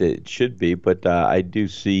 It should be, but I do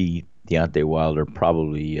see Deontay Wilder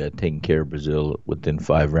probably taking care of Breazeale within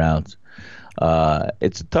 5 rounds.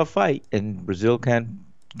 It's a tough fight, and Breazeale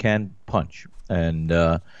can punch, and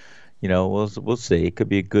we'll see. It could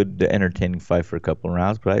be a good, entertaining fight for a couple of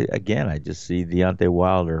rounds. But I just see Deontay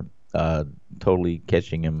Wilder totally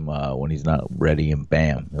catching him when he's not ready, and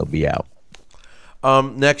bam, he'll be out.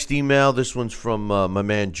 Next email, this one's from my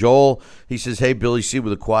man Joel. He says, hey, Billy C,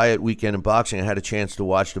 with a quiet weekend in boxing, I had a chance to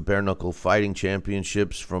watch the Bare Knuckle Fighting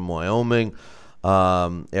Championships from Wyoming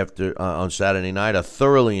on Saturday night. I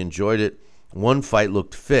thoroughly enjoyed it. One fight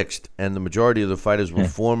looked fixed, and the majority of the fighters were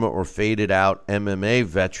former or faded out MMA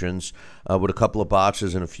veterans with a couple of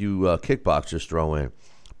boxers and a few kickboxers thrown in.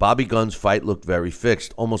 Bobby Gunn's fight looked very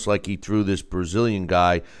fixed, almost like he threw this Brazilian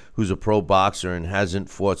guy who's a pro boxer and hasn't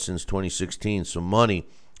fought since 2016 some money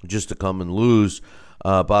just to come and lose.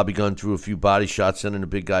 Bobby Gunn threw a few body shots, sending the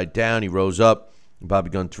big guy down. He rose up. Bobby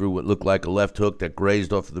Gunn threw what looked like a left hook that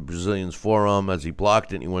grazed off of the Brazilian's forearm as he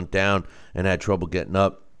blocked it, and he went down and had trouble getting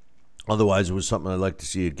up. Otherwise, it was something I'd like to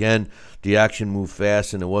see again. The action moved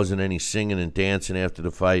fast, and there wasn't any singing and dancing after the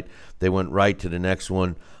fight. They went right to the next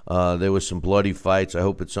one. There was some bloody fights. I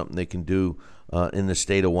hope it's something they can do in the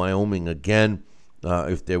state of Wyoming again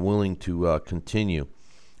if they're willing to continue.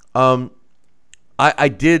 I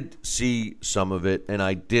did see some of it, and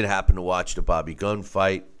I did happen to watch the Bobby Gunn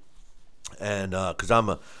fight, and because I'm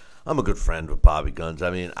a good friend with Bobby Gunn. I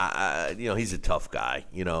mean, he's a tough guy,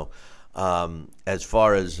 As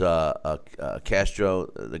far as Castro,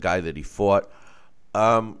 the guy that he fought,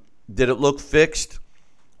 did it look fixed?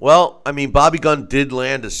 Well, I mean, Bobby Gunn did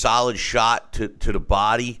land a solid shot to the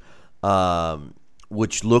body,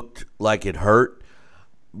 which looked like it hurt,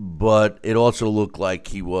 but it also looked like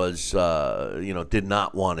he was, did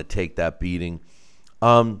not want to take that beating.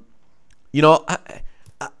 I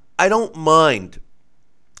don't mind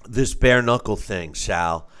this bare knuckle thing,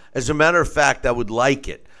 Sal. As a matter of fact, I would like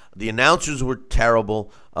it. The announcers were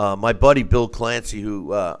terrible. My buddy Bill Clancy, who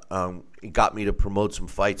got me to promote some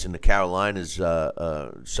fights in the Carolinas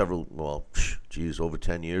over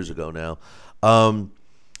 10 years ago now.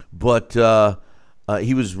 But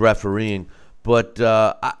he was refereeing. But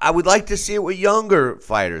I would like to see it with younger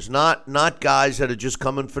fighters, not guys that are just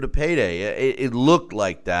coming for the payday. It looked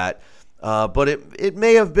like that. But it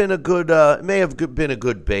may have been a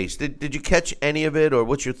good base. Did you catch any of it, or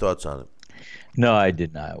what's your thoughts on it? No, I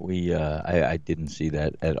did not. I didn't see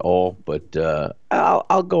that at all. But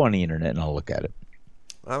I'll go on the internet and I'll look at it.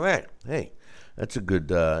 All right. Hey, that's a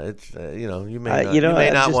good. You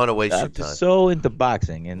may not want to waste your time. I'm so into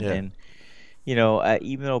boxing, and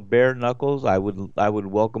even though bare knuckles, I would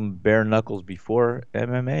welcome bare knuckles before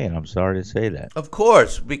MMA, and I'm sorry to say that. Of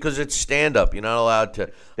course, because it's stand up. You're not allowed to.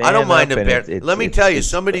 I don't mind a bare. Let me tell you,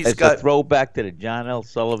 somebody's got a throwback to the John L.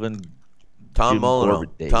 Sullivan. Tom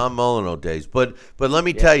Molyneux days. But let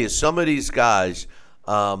me tell you, some of these guys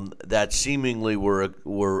that seemingly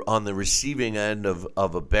were on the receiving end of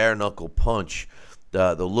a bare knuckle punch,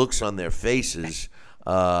 the looks on their faces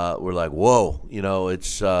were like, whoa,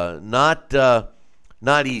 it's not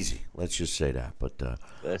easy. Let's just say that. But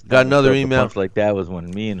got another email. Punch like that was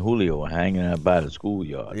when me and Julio were hanging out by the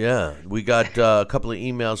schoolyard. Yeah, we got a couple of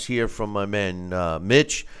emails here from my man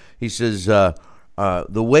Mitch. He says,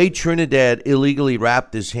 The way Trinidad illegally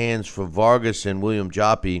wrapped his hands for Vargas and William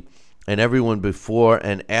Joppy and everyone before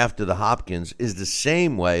and after the Hopkins is the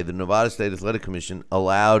same way the Nevada State Athletic Commission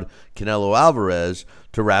allowed Canelo Alvarez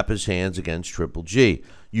to wrap his hands against Triple G.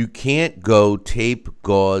 You can't go tape,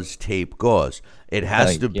 gauze, tape, gauze. It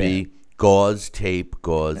has to be gauze, tape,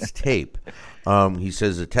 gauze, tape. He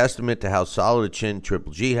says a testament to how solid a chin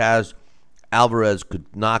Triple G has. Alvarez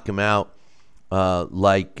could knock him out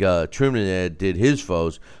like Trinidad did his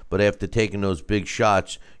foes, but after taking those big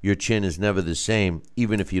shots, your chin is never the same,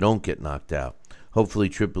 even if you don't get knocked out. Hopefully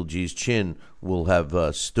Triple G's chin will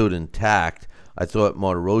have stood intact. I thought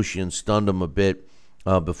Martirosyan stunned him a bit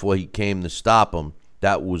before he came to stop him.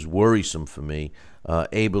 That was worrisome for me.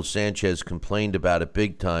 Abel Sanchez complained about it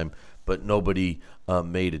big time, but nobody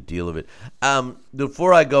made a deal of it.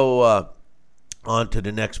 Before I go on to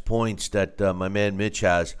the next points that my man Mitch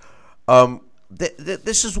has,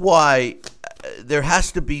 this is why there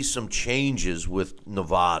has to be some changes with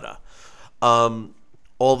Nevada.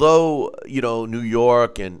 Although, New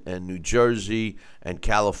York and New Jersey and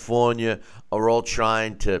California are all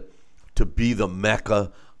trying to be the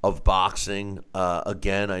mecca of boxing.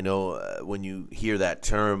 Again, I know when you hear that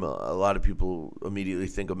term, a lot of people immediately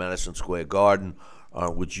think of Madison Square Garden,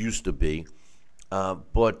 which used to be.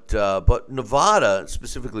 But Nevada,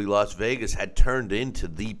 specifically Las Vegas, had turned into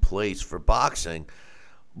the place for boxing.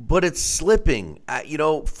 But it's slipping.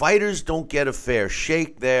 Fighters don't get a fair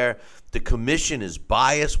shake there. The commission is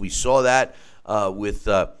biased. We saw that with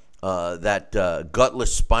that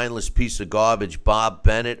gutless, spineless piece of garbage, Bob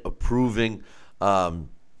Bennett, approving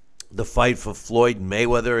the fight for Floyd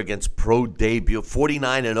Mayweather against pro debut,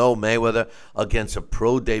 49-0 Mayweather against a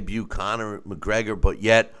pro debut Conor McGregor, but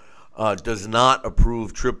yet does not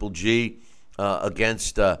approve Triple G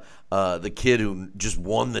against the kid who just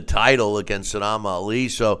won the title against Saddam Ali.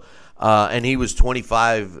 So, and he was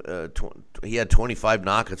 25. He had 25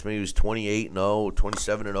 knockouts. Maybe he was 28-0,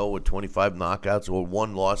 27-0 with 25 knockouts, or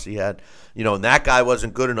one loss he had. And that guy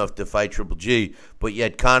wasn't good enough to fight Triple G. But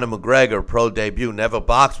yet Conor McGregor, pro debut, never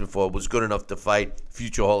boxed before, was good enough to fight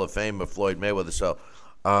future Hall of Famer Floyd Mayweather. So,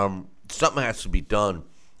 something has to be done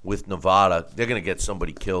with Nevada. They're going to get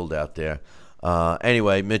somebody killed out there.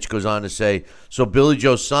 Anyway, Mitch goes on to say, so Billy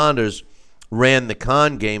Joe Saunders ran the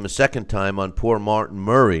con game a second time on poor Martin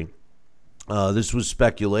Murray. This was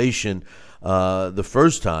speculation the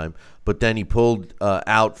first time, but then he pulled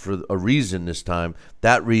out for a reason this time.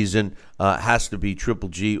 That reason has to be Triple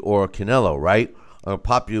G or Canelo, right?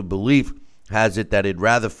 Popular belief has it that he'd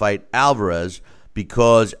rather fight Alvarez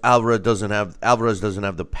because Alvarez doesn't have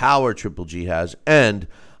the power Triple G has, and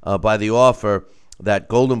by the offer that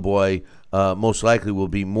Golden Boy most likely will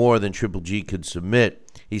be more than Triple G could submit.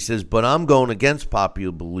 He says, but I'm going against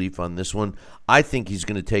popular belief on this one. I think he's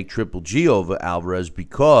going to take Triple G over Alvarez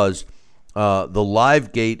because the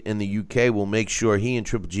live gate in the UK will make sure he and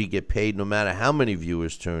Triple G get paid no matter how many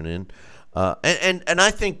viewers turn in. And I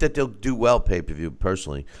think that they'll do well pay-per-view,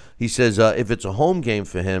 personally. He says if it's a home game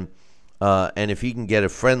for him, and if he can get a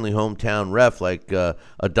friendly hometown ref like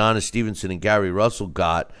Adonis Stevenson and Gary Russell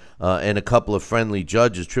got, and a couple of friendly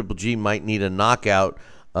judges, Triple G might need a knockout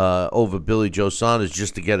over Billy Joe Saunders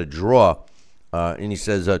just to get a draw. And he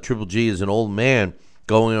says Triple G is an old man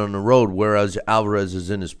going on the road, whereas Alvarez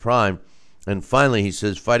is in his prime. And finally, he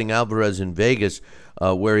says fighting Alvarez in Vegas,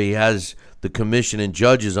 where he has the commission and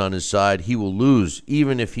judges on his side, he will lose.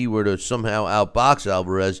 Even if he were to somehow outbox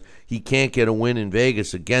Alvarez, he can't get a win in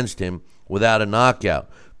Vegas against him without a knockout.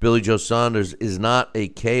 Billy Joe Saunders is not a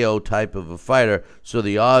KO type of a fighter, so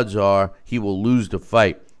the odds are he will lose the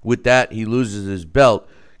fight. With that, he loses his belt,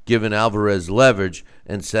 giving Alvarez leverage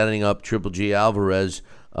and setting up Triple G Alvarez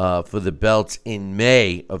for the belts in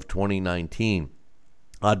May of 2019.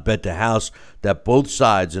 I'd bet the house that both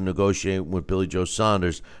sides are negotiating with Billy Joe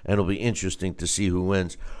Saunders, and it'll be interesting to see who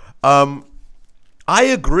wins. I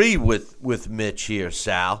agree with Mitch here,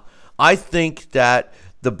 Sal. I think that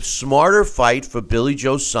the smarter fight for Billy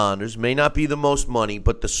Joe Saunders may not be the most money,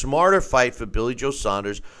 but the smarter fight for Billy Joe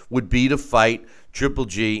Saunders would be to fight Triple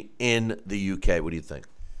G in the UK. What do you think?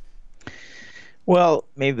 Well,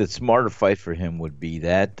 maybe the smarter fight for him would be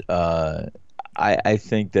that. I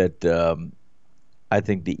think that I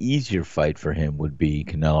think the easier fight for him would be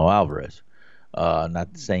Canelo Alvarez.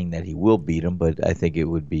 Not saying that he will beat him, but I think it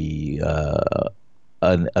would be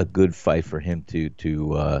a good fight for him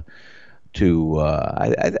to.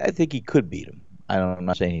 I think he could beat him. I'm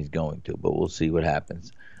not saying he's going to, but we'll see what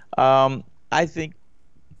happens. I think,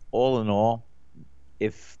 all in all,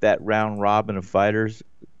 if that round robin of fighters,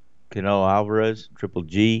 Canelo Alvarez, Triple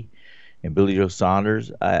G, and Billy Joe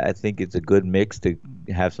Saunders, I think it's a good mix to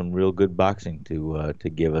have some real good boxing to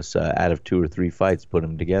give us out of 2 or 3 fights, put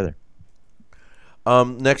them together.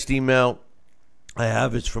 Next email I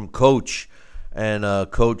have is from Coach, and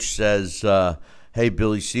Coach says, hey,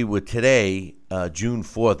 Billy C., with today, June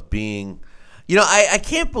 4th being, I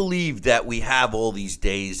can't believe that we have all these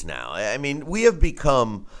days now. I mean, we have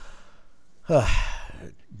become,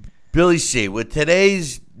 Billy C., with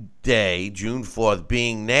today's day, June 4th,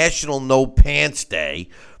 being National No Pants Day,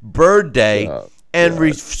 Bird Day, and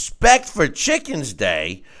Respect for Chickens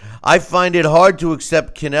Day, I find it hard to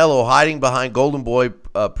accept Canelo hiding behind Golden Boy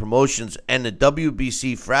Promotions and the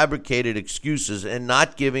WBC fabricated excuses and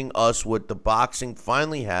not giving us what the boxing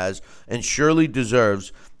finally has and surely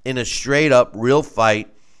deserves in a straight-up real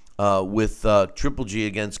fight with Triple G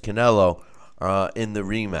against Canelo in the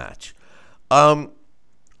rematch.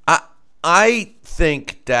 I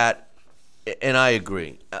think that, and I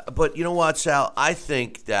agree, but you know what, Sal? I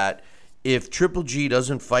think that if Triple G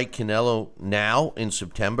doesn't fight Canelo now in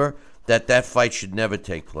September, that fight should never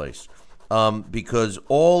take place, because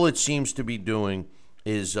all it seems to be doing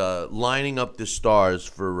is lining up the stars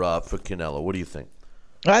for Canelo. What do you think?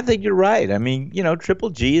 I think you're right. I mean,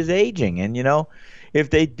 Triple G is aging, and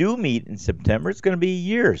if they do meet in September, it's going to be a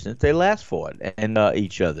year since they last fought and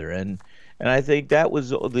each other, and I think that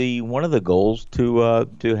was one of the goals to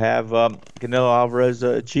have Canelo Alvarez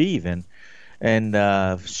achieve,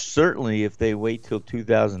 and certainly if they wait till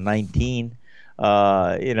 2019,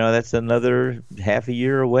 that's another half a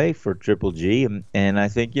year away for Triple G, and I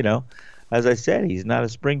think as I said, he's not a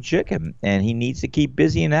spring chicken, and he needs to keep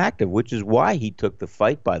busy and active, which is why he took the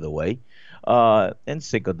fight, by the way, in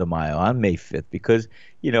Cinco de Mayo on May 5th, because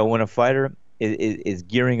when a fighter is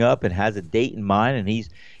gearing up and has a date in mind, and he's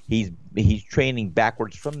training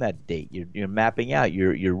backwards from that date, you're mapping out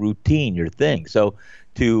your routine, your thing. So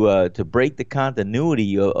to break the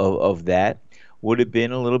continuity of that would have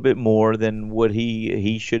been a little bit more than what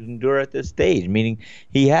he should endure at this stage, meaning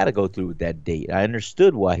he had to go through that date. I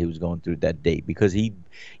understood why he was going through that date, because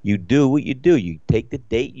you do what you do. You take the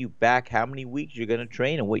date, you back how many weeks you're going to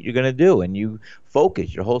train and what you're going to do, and you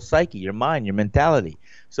focus your whole psyche, your mind, your mentality.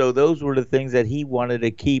 So those were the things that he wanted to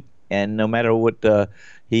keep, and no matter what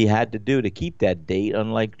he had to do to keep that date,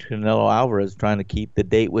 unlike Canelo Alvarez trying to keep the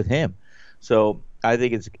date with him. So I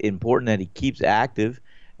think it's important that he keeps active,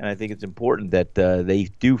 and I think it's important that they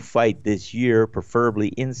do fight this year, preferably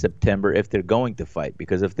in September, if they're going to fight.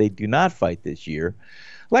 Because if they do not fight this year,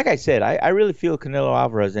 like I said, I really feel Canelo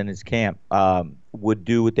Alvarez and his camp would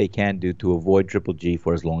do what they can do to avoid Triple G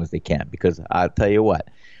for as long as they can. Because I'll tell you what,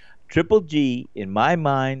 Triple G, in my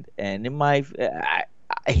mind, and in my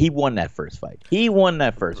he won that first fight. He won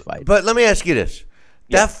that first fight. But let me ask you this.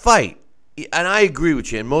 Yeah. That fight, and I agree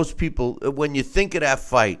with you, and most people, when you think of that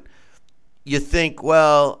fight, you think,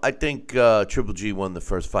 well, I think Triple G won the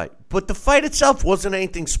first fight. But the fight itself wasn't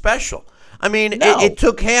anything special. I mean, no. it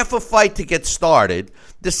took half a fight to get started.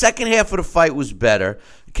 The second half of the fight was better.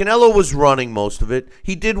 Canelo was running most of it.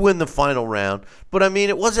 He did win the final round. But, I mean,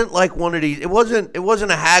 it wasn't like one of these. It wasn't a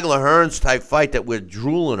Hagler-Hearns type fight that we're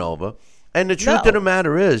drooling over. And the truth of the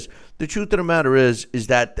matter is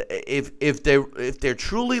that if they're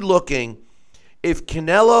truly looking, if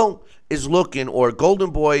Canelo is looking, or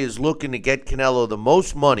Golden Boy is looking to get Canelo the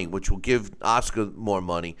most money, which will give Oscar more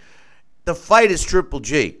money, the fight is Triple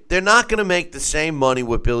G. They're not going to make the same money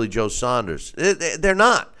with Billy Joe Saunders. They're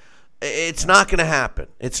not. It's not going to happen.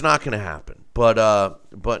 It's not going to happen. But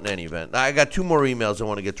in any event, I got 2 more emails I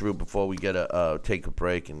want to get through before we get take a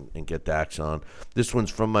break and get Dax on. This one's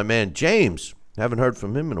from my man James. Haven't heard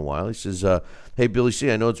from him in a while. He says, hey, Billy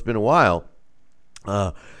C., I know it's been a while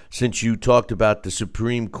since you talked about the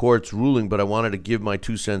Supreme Court's ruling, but I wanted to give my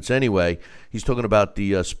 2 cents anyway. He's talking about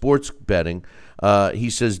the sports betting. He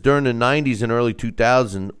says, during the 90s and early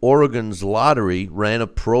 2000s, Oregon's lottery ran a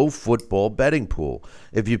pro football betting pool.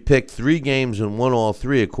 If you picked 3 games and won all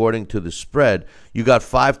 3 according to the spread, you got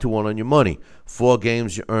 5-1 on your money. 4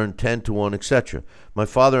 games, you earned 10-1, etc. My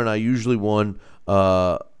father and I usually won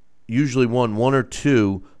 1 or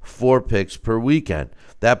 2 4 picks per weekend.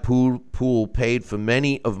 That pool paid for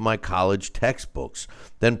many of my college textbooks.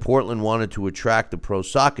 Then Portland wanted to attract the pro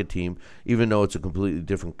soccer team, even though it's a completely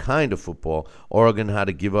different kind of football. Oregon had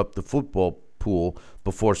to give up the football pool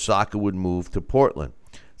before soccer would move to Portland.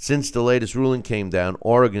 Since the latest ruling came down,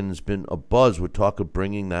 Oregon's been abuzz with talk of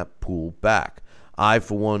bringing that pool back. I,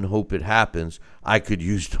 for one, hope it happens. I could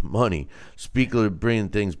use the money. Speaking of bringing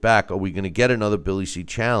things back, are we going to get another Billy C.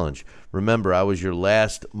 challenge? Remember, I was your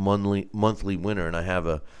last monthly winner, and I have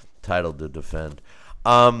a title to defend.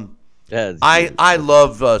 That's I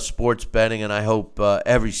love sports betting, and I hope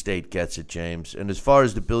every state gets it, James. And as far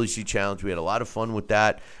as the Billy C Challenge, we had a lot of fun with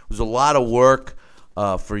that. It was a lot of work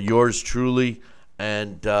for yours truly,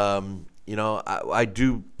 and I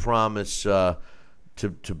do promise to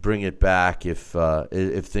bring it back if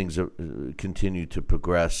things continue to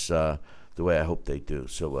progress the way I hope they do.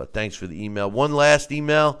 So thanks for the email. One last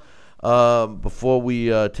email before we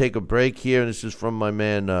take a break here, and this is from my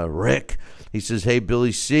man Rick. He says, "Hey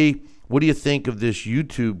Billy C, what do you think of this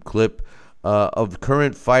YouTube clip of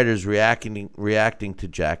current fighters reacting to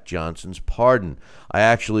Jack Johnson's pardon? I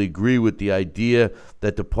actually agree with the idea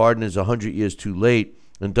that the pardon is 100 years too late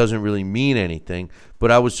and doesn't really mean anything,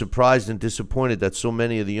 but I was surprised and disappointed that so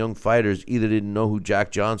many of the young fighters either didn't know who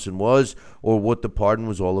Jack Johnson was or what the pardon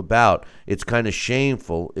was all about. It's kind of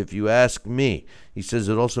shameful if you ask me." He says,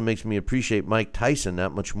 "It also makes me appreciate Mike Tyson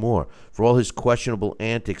that much more. For all his questionable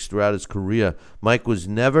antics throughout his career, Mike was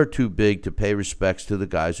never too big to pay respects to the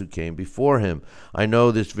guys who came before him. I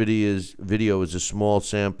know this video is a small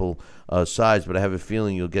sample size, but I have a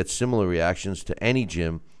feeling you'll get similar reactions to any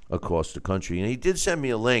gym across the country." And he did send me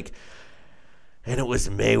a link, and it was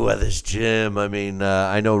Mayweather's gym. I mean,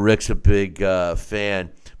 I know Rick's a big fan,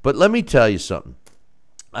 but let me tell you something.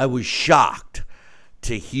 I was shocked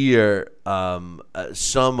to hear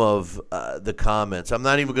some of the comments. I'm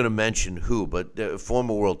not even going to mention who, but the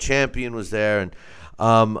former world champion was there, and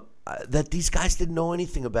that these guys didn't know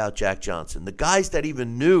anything about Jack Johnson. The guys that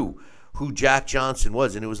even knew who Jack Johnson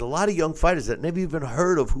was, and it was a lot of young fighters that never even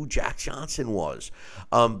heard of who Jack Johnson was.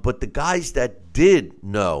 But the guys that did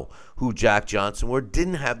know who Jack Johnson were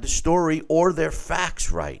didn't have the story or their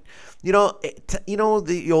facts right. You know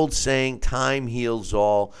the old saying, time heals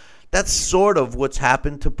all. That's sort of what's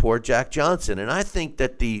happened to poor Jack Johnson. And I think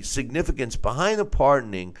that the significance behind the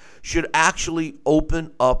pardoning should actually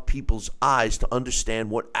open up people's eyes to understand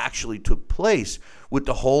what actually took place with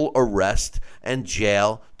the whole arrest and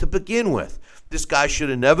jail to begin with. This guy should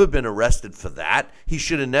have never been arrested for that. He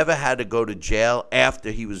should have never had to go to jail after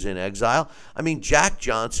he was in exile. I mean, Jack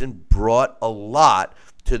Johnson brought a lot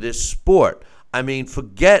to this sport. I mean,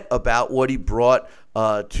 forget about what he brought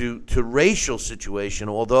to racial situation,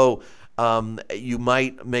 although you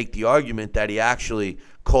might make the argument that he actually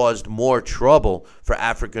caused more trouble for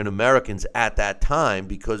African Americans at that time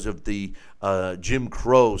because of the Jim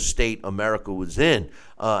Crow state America was in.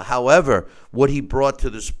 However, what he brought to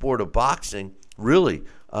the sport of boxing, really,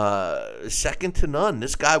 second to none.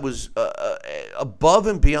 This guy was above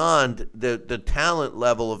and beyond the talent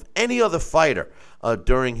level of any other fighter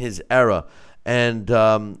during his era. And,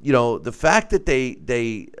 the fact that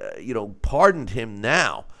they pardoned him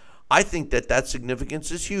now, I think that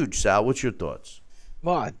significance is huge. Sal, what's your thoughts?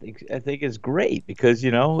 Well, I think it's great because,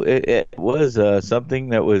 it was something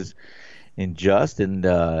that was unjust, and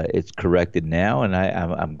it's corrected now, and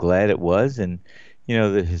I'm glad it was. And,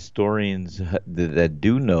 the historians that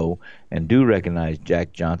do know and do recognize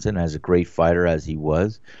Jack Johnson as a great fighter as he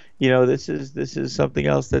was, this is something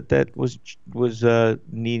else that was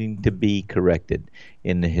needing to be corrected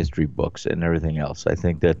in the history books and everything else. I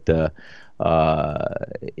think that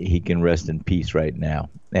he can rest in peace right now,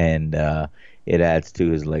 and it adds to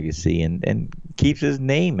his legacy and keeps his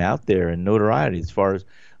name out there and notoriety. As far as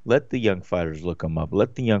let the young fighters look him up,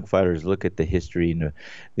 let the young fighters look at the history and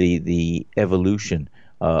the evolution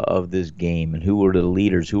of this game, and who were the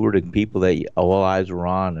leaders, who were the people that all eyes were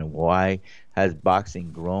on, and why has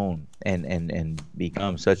boxing grown and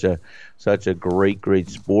become such a great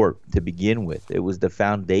sport to begin with. It was the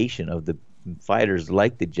foundation of the fighters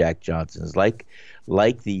like the Jack Johnsons, like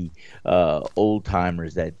the old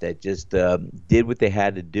timers that just did what they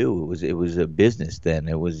had to do. It was a business then.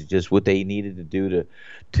 It was just what they needed to do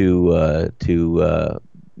to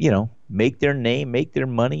make their name, make their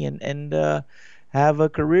money, and have a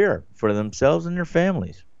career for themselves and their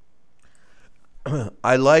families.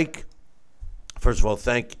 First of all,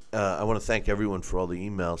 I want to thank everyone for all the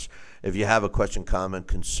emails. If you have a question, comment,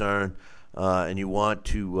 concern, and you want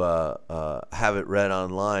to have it read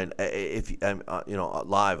online,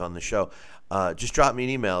 live on the show, just drop me an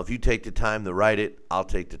email. If you take the time to write it, I'll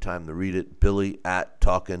take the time to read it.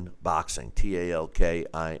 Billy@TalkinBoxing,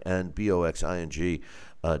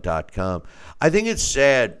 TalkinBoxing.com. I think it's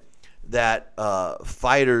sad that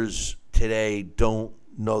fighters today don't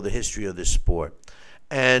know the history of this sport.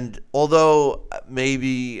 And although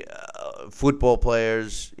maybe football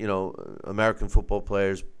players, American football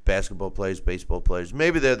players, basketball players, baseball players,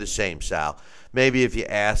 maybe they're the same, Sal. Maybe if you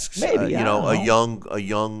ask, a young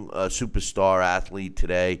superstar athlete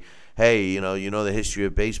today, hey, you know the history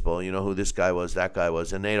of baseball. You know who this guy was, that guy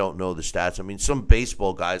was, and they don't know the stats. I mean, some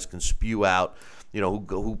baseball guys can spew out,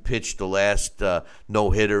 who pitched the last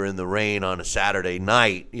no-hitter in the rain on a Saturday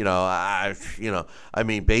night. I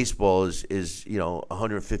mean, baseball is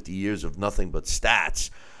 150 years of nothing but stats,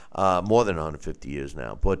 more than 150 years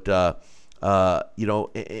now. But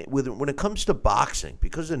when it comes to boxing,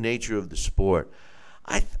 because of the nature of the sport,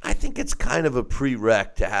 I think it's kind of a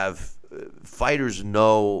prereq to have fighters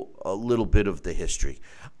know a little bit of the history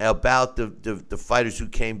about the fighters who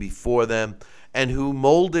came before them and who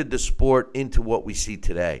molded the sport into what we see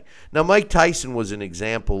today. Now, Mike Tyson was an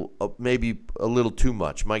example of maybe a little too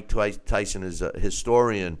much. Mike Tyson is a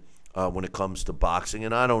historian when it comes to boxing,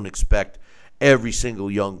 and I don't expect every single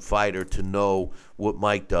young fighter to know what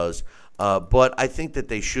Mike does. But I think that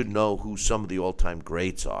they should know who some of the all-time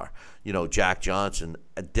greats are. Jack Johnson,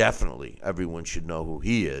 definitely everyone should know who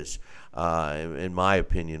he is. In my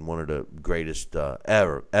opinion, one of the greatest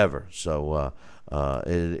ever. So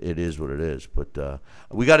it is what it is. But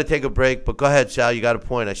we got to take a break. But go ahead, Sal. You got a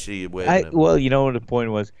point. I see you waving. Well, the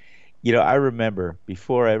point was, I remember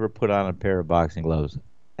before I ever put on a pair of boxing gloves,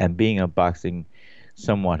 and being a boxing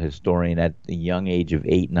somewhat historian at the young age of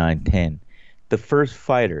 8, 9, 10, the first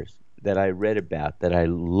fighters that I read about, that I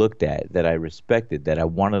looked at, that I respected, that I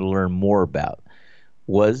wanted to learn more about,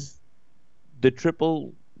 was the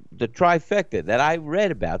trifecta that I read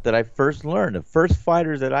about, that I first learned. The first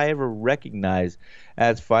fighters that I ever recognized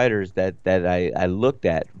as fighters that I looked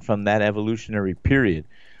at from that evolutionary period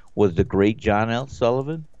was the great John L.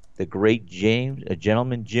 Sullivan, the great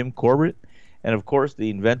gentleman Jim Corbett, and of course the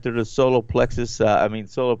inventor of the solo plexus.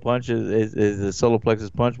 Solo punch is the solo plexus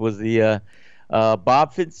punch was the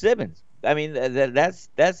Bob Fitzsimmons. I mean,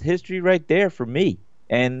 that's history right there for me.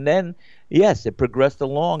 And then, yes, it progressed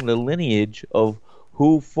along the lineage of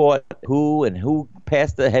who fought who and who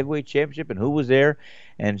passed the heavyweight championship and who was there.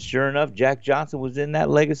 And sure enough, Jack Johnson was in that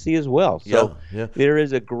legacy as well. So there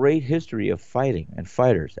is a great history of fighting and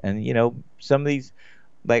fighters. And, some of these,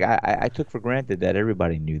 like I took for granted that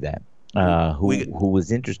everybody knew that, who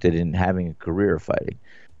was interested in having a career of fighting.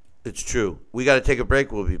 It's true. We got to take a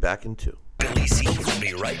break. We'll be back in 2. Billy C will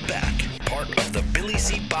be right back. Part of the Billy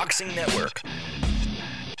C Boxing Network.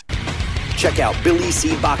 Check out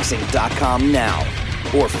BillyCBoxing.com now,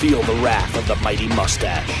 or feel the wrath of the mighty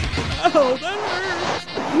mustache. Oh, that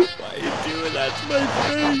hurts. Why are you doing that to my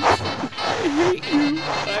face? I hate you.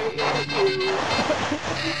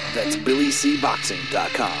 That's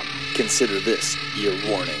BillyCBoxing.com. Consider this your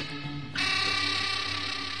warning.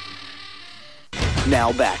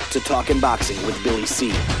 Now back to Talkin' Boxing with Billy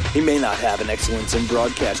C. He may not have an Excellence in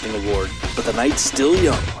Broadcasting award, but the night's still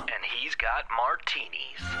young. And he's got martinis.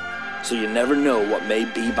 So you never know what may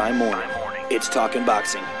be by morning. It's Talkin'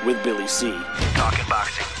 Boxing with Billy C. Talkin'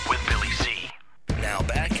 Boxing with Billy C. Now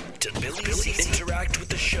back to Billy C. Interact with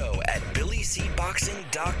the show at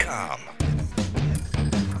BillyCBoxing.com.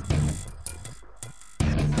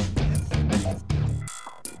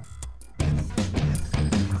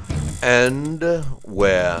 And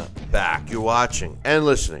we're back. You're watching and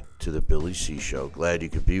listening to the Billy C Show. Glad you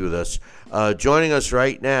could be with us. Joining us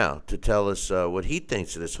right now to tell us what he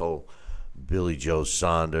thinks of this whole Billy Joe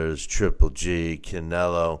Saunders, Triple G,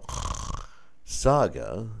 Canelo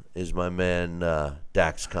saga is my man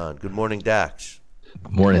Dax Khan. Good morning, Dax.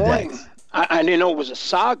 Good morning, Dax. I didn't know it was a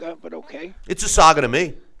saga, but okay. It's a saga to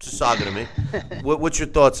me. What's your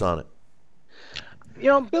thoughts on it?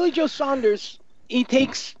 Billy Joe Saunders, he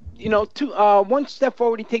takes one step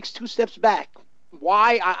forward, he takes 2 steps back.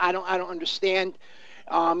 Why? I don't understand.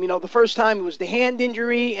 The first time it was the hand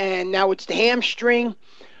injury, and now it's the hamstring.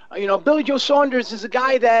 Billy Joe Saunders is a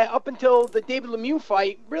guy that up until the David Lemieux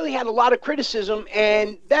fight really had a lot of criticism,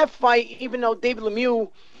 and that fight, even though David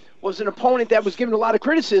Lemieux was an opponent that was given a lot of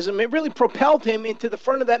criticism, it really propelled him into the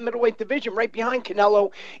front of that middleweight division right behind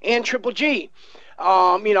Canelo and Triple G.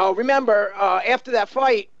 Remember, after that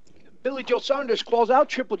fight, Billy Joe Saunders calls out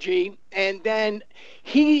Triple G, and then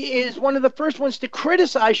he is one of the first ones to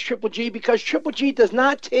criticize Triple G because Triple G does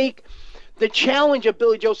not take the challenge of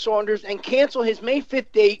Billy Joe Saunders and cancel his May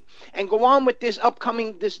 5th date and go on with this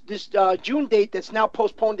upcoming this June date that's now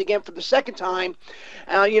postponed again for the second time,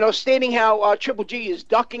 stating how Triple G is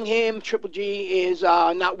ducking him. Triple G is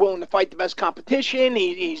not willing to fight the best competition.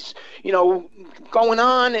 He's going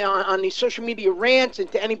on these social media rants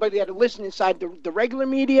and to anybody that are listening inside the regular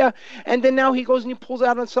media. And then now he goes and he pulls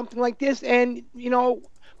out on something like this. And,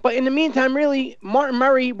 but in the meantime, really, Martin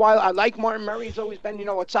Murray, while I like Martin Murray, he's always been,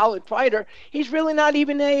 a solid fighter, he's really not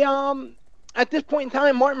even at this point in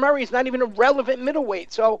time, Martin Murray is not even a relevant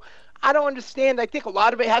middleweight. So I don't understand. I think a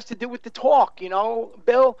lot of it has to do with the talk.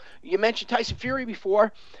 Bill, you mentioned Tyson Fury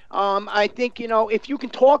before. I think, if you can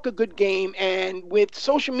talk a good game, and with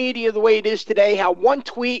social media the way it is today, how one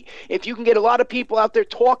tweet, if you can get a lot of people out there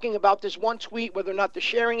talking about this one tweet, whether or not they're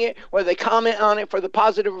sharing it, whether they comment on it for the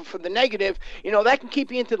positive or for the negative, that can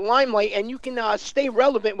keep you into the limelight, and you can stay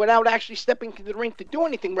relevant without actually stepping into the ring to do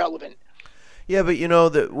anything relevant. Yeah, but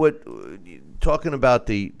talking about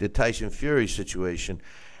the Tyson Fury situation,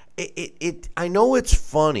 I know it's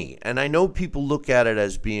funny, and I know people look at it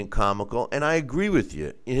as being comical, and I agree with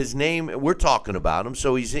you. His name, we're talking about him,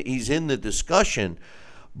 so he's in the discussion.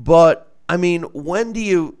 But I mean, when do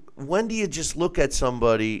you just look at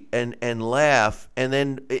somebody and laugh, and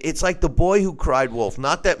then it's like The Boy Who Cried Wolf.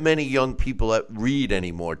 Not that many young people read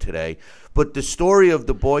anymore today, but the story of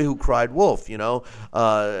The Boy Who Cried Wolf,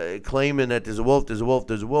 claiming that there's a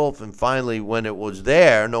wolf, and finally when it was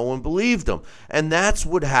there, no one believed him. And that's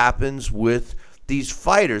what happens with these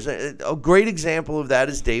fighters. A great example of that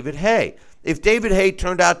is David Haye. If David Haye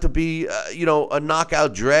turned out to be, a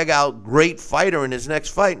knockout, drag-out, great fighter in his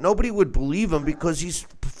next fight, nobody would believe him because he's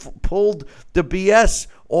pulled the BS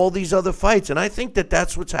all these other fights. And I think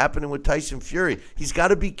that's what's happening with Tyson Fury. He's got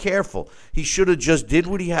to be careful. He should have just did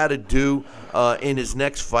what he had to do in his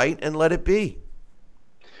next fight and let it be.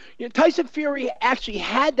 Tyson Fury actually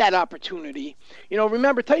had that opportunity.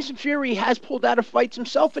 Remember, Tyson Fury has pulled out of fights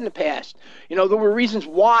himself in the past. There were reasons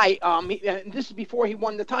why. This is before he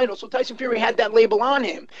won the title. So Tyson Fury had that label on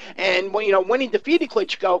him. And when he defeated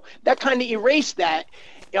Klitschko, that kind of erased that.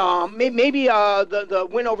 Maybe the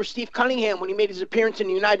win over Steve Cunningham when he made his appearance in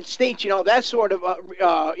the United States, that sort of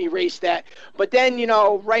erased that. But then,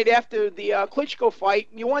 right after the Klitschko fight,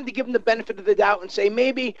 you wanted to give him the benefit of the doubt and say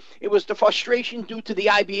maybe it was the frustration due to the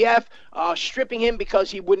IBF stripping him because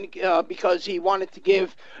he wanted to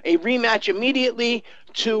give a rematch immediately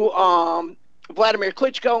to Vladimir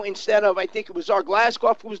Klitschko instead of, I think it was Tsar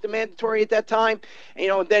Glazkov who was the mandatory at that time.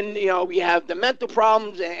 Then we have the mental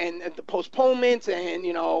problems and the postponements, and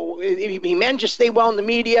he managed to stay well in the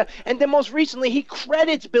media. And then most recently, he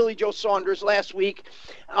credits Billy Joe Saunders last week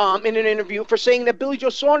in an interview for saying that Billy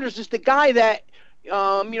Joe Saunders is the guy that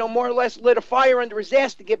more or less lit a fire under his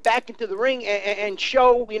ass to get back into the ring and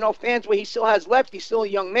show, fans what he still has left. He's still a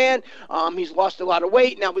young man. He's lost a lot of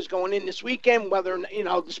weight. Now he's going in this weekend, whether,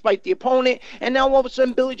 despite the opponent. And now all of a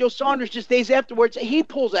sudden, Billy Joe Saunders, just days afterwards, he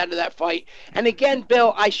pulls out of that fight. And again,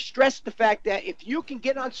 Bill, I stress the fact that if you can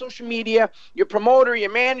get on social media, your promoter,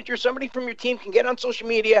 your manager, somebody from your team can get on social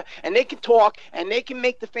media and they can talk and they can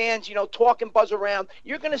make the fans, talk and buzz around,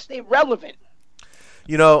 you're going to stay relevant.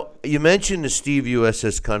 You mentioned the Steve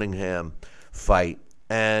USS Cunningham fight,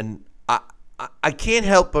 and I can't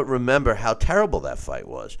help but remember how terrible that fight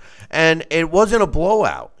was. And it wasn't a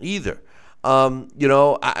blowout either. Tyson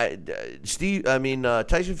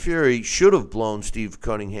Fury should have blown Steve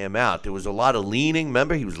Cunningham out. There was a lot of leaning.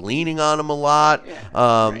 Remember, he was leaning on him a lot.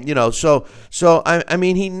 Right. So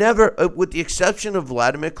he never, with the exception of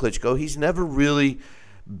Vladimir Klitschko, he's never really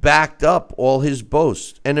backed up all his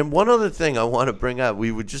boasts. And then one other thing I want to bring up,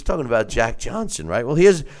 we were just talking about Jack Johnson, right? Well,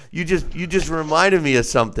 you just reminded me of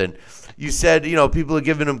something. You said, people are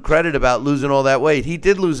giving him credit about losing all that weight. He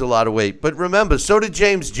did lose a lot of weight. But remember, so did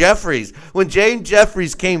James Jeffries. When James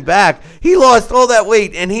Jeffries came back, he lost all that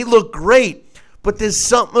weight and he looked great. But there's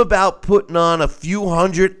something about putting on a few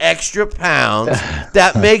hundred extra pounds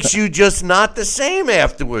that makes you just not the same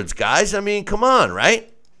afterwards, guys. I mean, come on, right?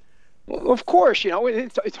 Well, of course,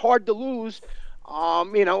 it's hard to lose,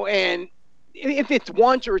 and if it's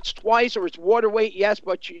once or it's twice or it's water weight, yes,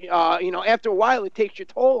 but after a while it takes your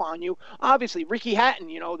toll on you. Obviously, Ricky Hatton,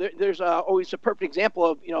 there's always a perfect example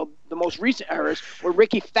of the most recent eras where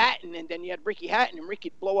Ricky fattened, and then you had Ricky Hatton, and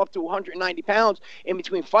Ricky'd blow up to 190 pounds in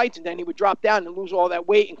between fights, and then he would drop down and lose all that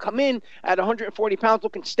weight and come in at 140 pounds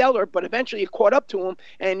looking stellar, but eventually it caught up to him,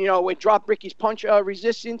 and it dropped Ricky's punch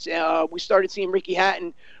resistance. We started seeing Ricky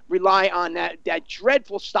Hatton rely on that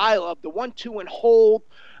dreadful style of the 1-2 and hold.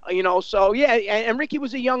 So yeah, and Ricky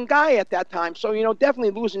was a young guy at that time, so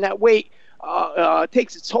definitely losing that weight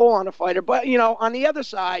takes its toll on a fighter. But on the other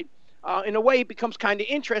side, in a way, it becomes kind of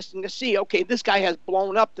interesting to see, okay, this guy has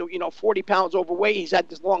blown up to, 40 pounds overweight. He's had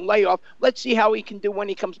this long layoff. Let's see how he can do when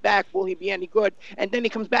he comes back. Will he be any good? And then he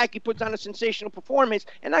comes back, he puts on a sensational performance,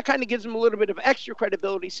 and that kind of gives him a little bit of extra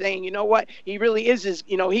credibility, saying, you know what, he really is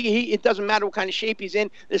it doesn't matter what kind of shape he's in.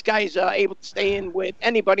 This guy is able to stay in with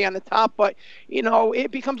anybody on the top. But, it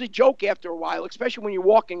becomes a joke after a while, especially when you're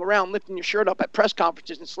walking around lifting your shirt up at press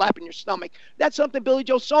conferences and slapping your stomach. That's something Billy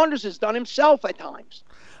Joe Saunders has done himself at times.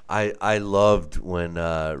 I loved when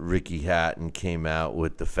Ricky Hatton came out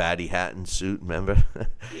with the Fatty Hatton suit. Remember,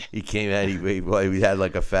 he came out. He had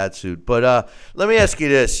like a fat suit. But let me ask you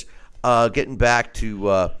this: getting back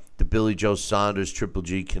to the Billy Joe Saunders, Triple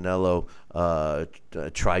G, Canelo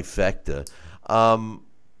trifecta.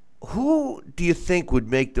 Who do you think would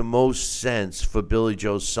make the most sense for Billy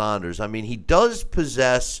Joe Saunders? I mean, he does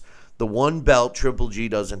possess the one belt Triple G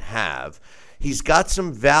doesn't have. He's got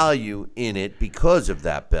some value in it because of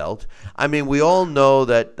that belt. I mean, we all know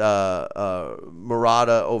that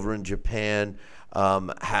Murata over in Japan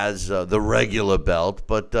has the regular belt,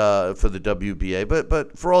 but for the WBA.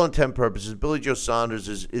 But for all intent purposes, Billy Joe Saunders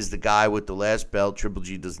is the guy with the last belt Triple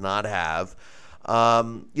G does not have.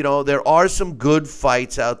 There are some good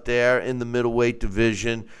fights out there in the middleweight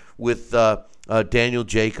division with Daniel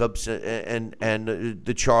Jacobs and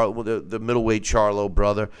the middleweight Charlo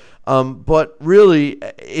brother. But really,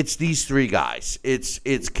 it's these three guys. It's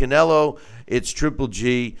Canelo, it's Triple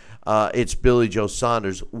G, it's Billy Joe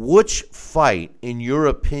Saunders. Which fight, in your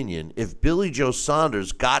opinion, if Billy Joe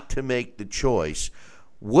Saunders got to make the choice,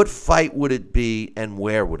 what fight would it be and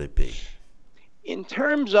where would it be? In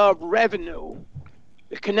terms of revenue,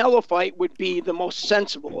 the Canelo fight would be the most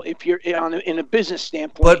sensible if you're in a business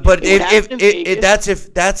standpoint. But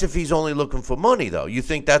if that's if he's only looking for money, though, you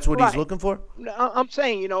think that's what he's looking for? I'm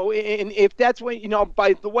saying, if that's what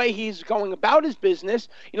by the way he's going about his business,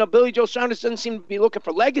 Billy Joe Saunders doesn't seem to be looking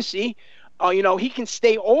for legacy. He can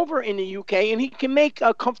stay over in the UK and he can make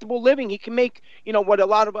a comfortable living. He can make, what a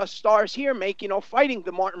lot of us stars here make, fighting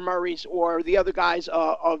the Martin Murrays or the other guys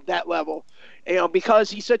of that level.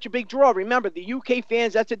 Because he's such a big draw. Remember, the UK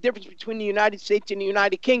fans, that's the difference between the United States and the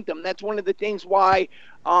United Kingdom. That's one of the things why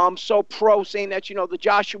I'm so pro saying that, the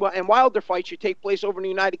Joshua and Wilder fight should take place over in the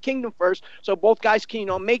United Kingdom first, so both guys can,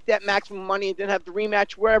 make that maximum money and then have the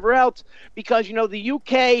rematch wherever else. Because, the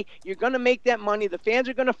UK, you're going to make that money. The fans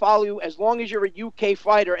are going to follow you as long as you're a UK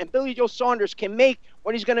fighter. And Billy Joe Saunders can make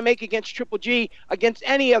what he's going to make against Triple G, against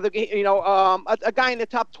any other, a guy in the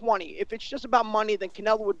top 20. If it's just about money, then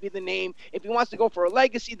Canelo would be the name. If he wants to go for a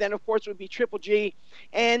legacy, then of course it would be Triple G.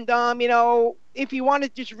 And, if he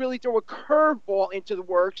wanted to just really throw a curveball into the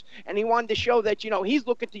works and he wanted to show that, he's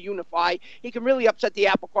looking to unify, he can really upset the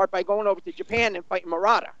apple cart by going over to Japan and fighting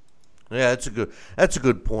Murata. Yeah, that's a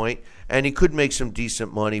good point. And he could make some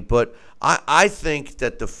decent money. But I think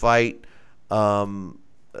that the fight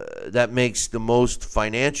that makes the most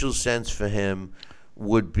financial sense for him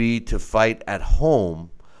would be to fight at home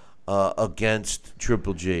against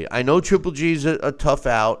Triple G. I know Triple G is a tough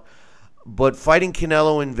out, but fighting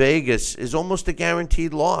Canelo in Vegas is almost a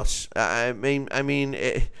guaranteed loss. I mean,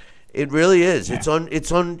 it really is.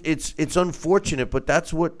 It's unfortunate, but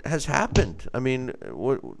that's what has happened. I mean,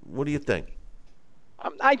 what do you think?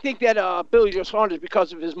 I think that Billy Joe Saunders,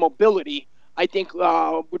 because of his mobility, I think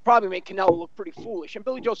would probably make Canelo look pretty foolish. And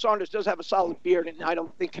Billy Joe Saunders does have a solid beard, and I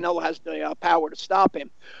don't think Canelo has the power to stop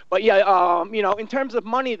him. But yeah, in terms of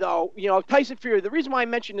money, though, Tyson Fury. The reason why I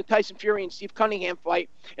mentioned the Tyson Fury and Steve Cunningham fight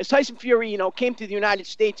is Tyson Fury, came to the United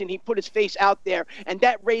States and he put his face out there, and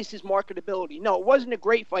that raised his marketability. No, it wasn't a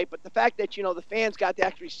great fight, but the fact that the fans got to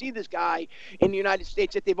actually see this guy in the United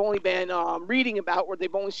States that they've only been reading about, or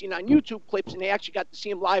they've only seen on YouTube clips, and they actually got to see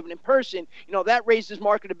him live and in person. That raised his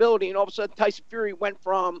marketability, and all of a sudden Tyson Fury went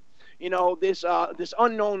from, this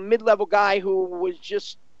unknown mid-level guy who was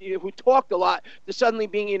just who talked a lot to suddenly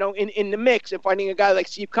being, in the mix and fighting a guy like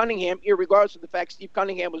Steve Cunningham, irregardless of the fact Steve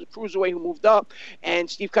Cunningham was a cruiserweight who moved up, and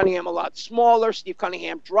Steve Cunningham a lot smaller. Steve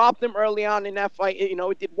Cunningham dropped him early on in that fight.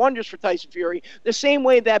 It did wonders for Tyson Fury. The same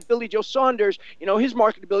way that Billy Joe Saunders, his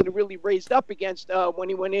marketability really raised up against when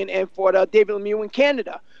he went in and fought David Lemieux in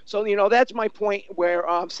Canada. So, that's my point where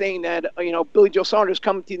I'm saying that, Billy Joe Saunders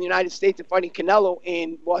coming to the United States and fighting Canelo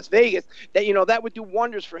in Las Vegas, that, that would do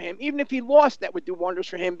wonders for him. Even if he lost, that would do wonders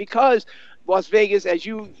for him, because Las Vegas, as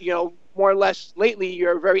you more or less lately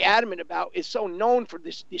you're very adamant about, is so known for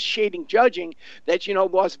this shading judging that,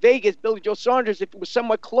 Las Vegas, Billy Joe Saunders, if it was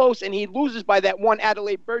somewhat close and he loses by that one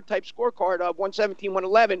Adelaide Bird type scorecard of 117,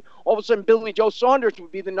 111, all of a sudden Billy Joe Saunders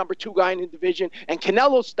would be the number 2 guy in the division, and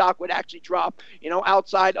Canelo's stock would actually drop,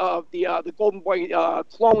 outside of the Golden Boy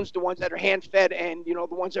clones, the ones that are hand-fed and, the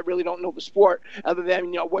ones that really don't know the sport other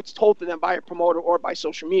than, what's told to them by a promoter or by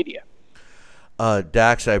social media.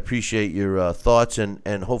 Dax, I appreciate your thoughts,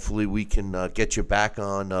 and hopefully we can get you back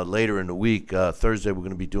on later in the week. Thursday, we're going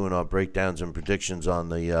to be doing our breakdowns and predictions on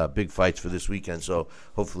the big fights for this weekend, so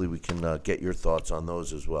hopefully we can get your thoughts on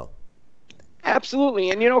those as well. Absolutely,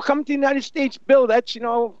 and, coming to the United States, Bill, that's,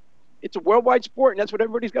 it's a worldwide sport, and that's what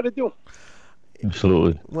everybody's got to do.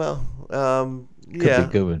 Absolutely. Well, Could yeah.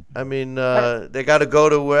 be good. I mean, they got to go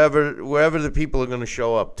to wherever the people are going to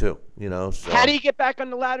show up to. So. How do you get back on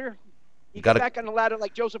the ladder? You Gotta- get back on the ladder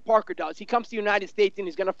like Joseph Parker does. He comes to the United States and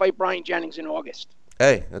he's going to fight Brian Jennings in August.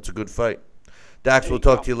 Hey, that's a good fight. Dax, we'll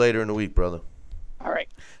talk to you later in the week, brother. All right.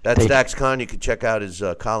 That's Dax Khan. You can check out his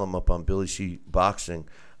column up on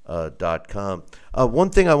BillyCBoxing.com. One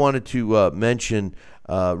thing I wanted to mention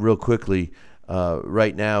real quickly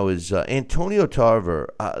right now is Antonio Tarver.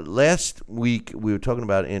 Last week we were talking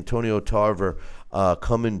about Antonio Tarver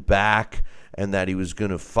coming back and that he was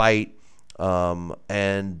going to fight. Well,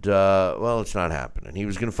 it's not happening. He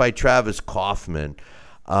was going to fight Travis Kaufman.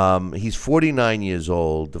 He's 49 years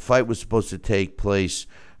old. The fight was supposed to take place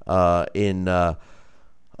in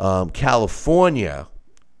California,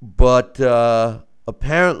 but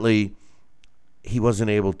apparently he wasn't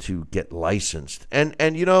able to get licensed. And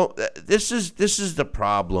this is the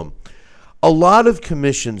problem. A lot of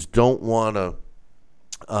commissions don't want to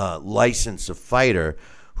license a fighter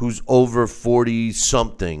who's over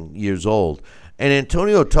 40-something years old. And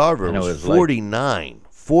Antonio Tarver was 49.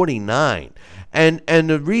 49. And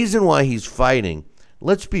the reason why he's fighting,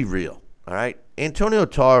 let's be real, all right? Antonio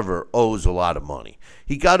Tarver owes a lot of money.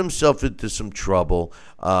 He got himself into some trouble,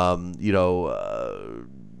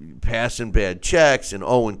 passing bad checks and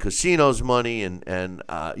owing casinos money and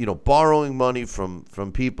borrowing money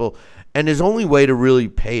from people. And his only way to really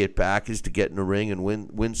pay it back is to get in the ring and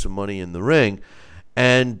win some money in the ring.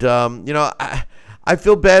 And, I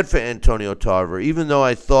feel bad for Antonio Tarver, even though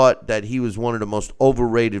I thought that he was one of the most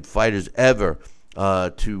overrated fighters ever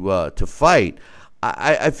to fight.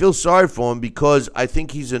 I feel sorry for him because I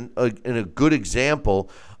think he's in a good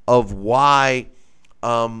example of why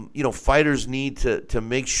fighters need to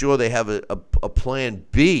make sure they have a plan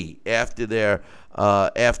B after their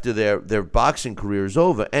boxing career is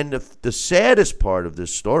over. And the saddest part of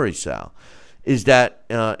this story, Sal, is that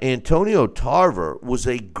Antonio Tarver was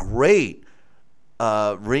a great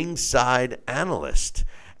ringside analyst.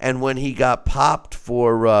 And when he got popped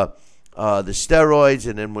for the steroids,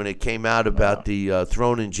 and then when it came out about the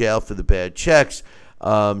thrown in jail for the bad checks,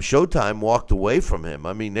 Showtime walked away from him.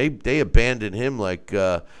 I mean, they abandoned him like,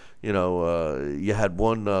 you had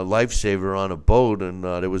one lifesaver on a boat and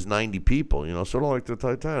there was 90 people, sort of like the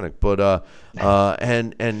Titanic. But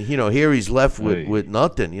and here he's left with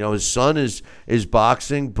nothing. His son is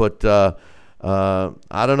boxing, but I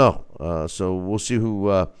don't know. So we'll see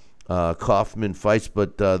who Kaufman fights,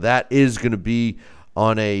 but that is going to be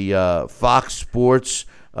on a Fox Sports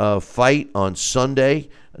fight on Sunday,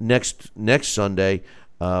 next Sunday,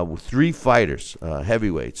 with 3 fighters,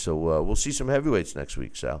 heavyweights. So we'll see some heavyweights next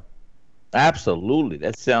week, Sal. Absolutely,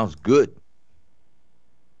 that sounds good.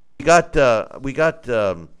 We got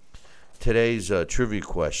today's trivia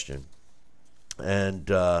question, and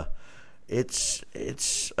it's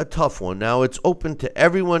a tough one. Now it's open to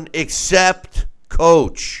everyone except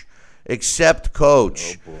Coach. Oh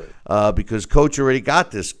boy. Because Coach already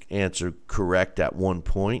got this answer correct at one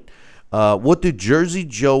point. What did Jersey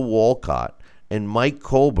Joe Walcott and Mike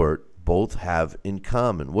Colbert both have in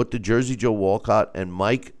common? What did Jersey Joe Walcott and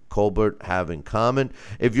Mike Colbert have in common?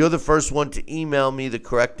 If you're the first one to email me the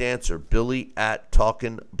correct answer, Billy at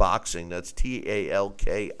Talkin' Boxing. That's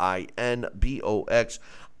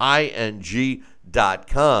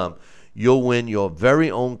TalkinBoxing.com. You'll win your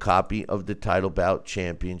very own copy of the Title Bout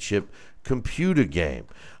Championship computer game,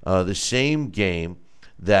 the same game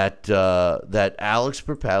that Alex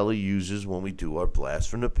Perpali uses when we do our Blast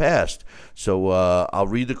from the Past. So I'll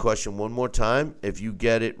read the question one more time. If you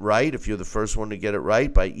get it right, if you're the first one to get it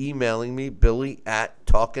right, by emailing me, Billy at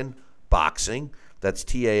Talkin' Boxing. That's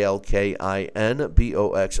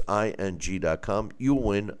TalkinBoxing.com. You'll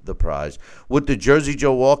win the prize. What did Jersey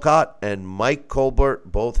Joe Walcott and Mike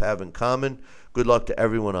Colbert both have in common? Good luck to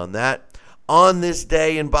everyone on that. On this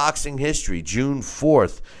day in boxing history, June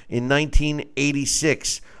 4th, in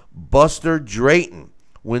 1986, Buster Drayton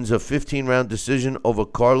wins a 15-round decision over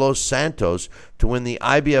Carlos Santos to win the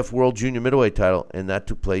IBF World Junior Middleweight title, and that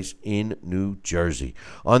took place in New Jersey.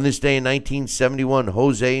 On this day in 1971,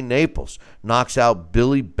 Jose Naples knocks out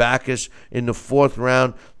Billy Backus in the 4th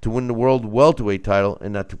round to win the World Welterweight title,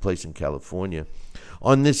 and that took place in California.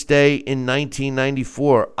 On this day in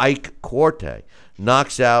 1994, Ike Corte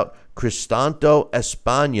knocks out Cristanto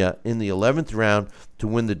España in the 11th round to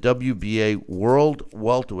win the WBA World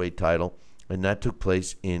Welterweight title, and that took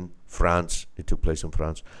place in France. It took place in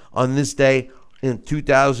France. On this day in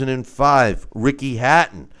 2005, Ricky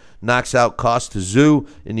Hatton knocks out Costa Tszyu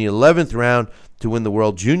in the 11th round to win the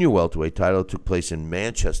World Junior Welterweight title. It took place in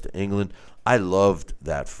Manchester, England. I loved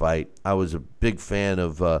that fight. I was a big fan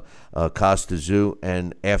of Costa Tszyu,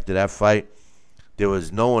 and after that fight, there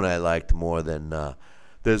was no one I liked more than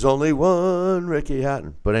there's only one Ricky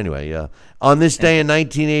Hatton. But anyway, on this day in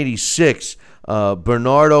 1986,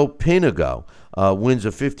 Bernardo Pinago wins a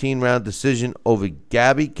 15-round decision over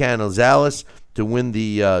Gabby Canizales to win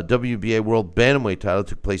the WBA World Bantamweight title. It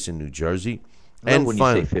took place in New Jersey. And when you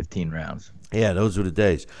say 15 rounds. Yeah, those were the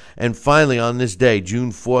days. And finally, on this day,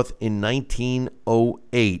 June 4th in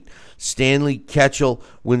 1908, Stanley Ketchel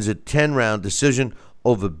wins a 10-round decision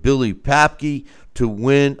over Billy Papke to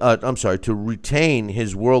retain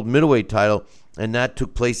his world middleweight title, and that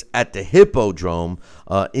took place at the Hippodrome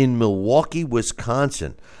in Milwaukee,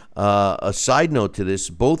 Wisconsin. A side note to this,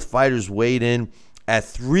 both fighters weighed in at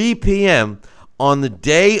 3 p.m. on the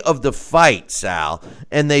day of the fight, Sal,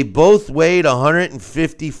 and they both weighed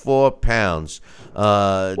 154 pounds.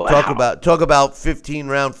 Wow. Talk about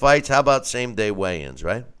 15-round fights. How about same-day weigh-ins,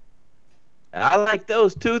 right? I like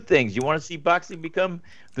those two things. You want to see boxing become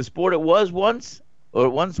the sport it was once, or it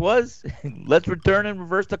once was? Let's return and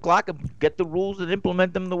reverse the clock and get the rules and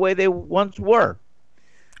implement them the way they once were.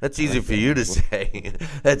 That's easy for you to say.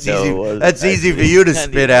 That's No, easy for you to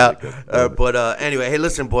spit out. good. But anyway, hey,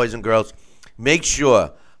 listen, boys and girls, make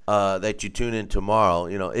sure that you tune in tomorrow.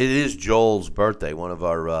 You know, it is Joel's birthday, one of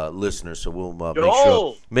our listeners, so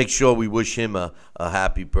we'll make sure we wish him a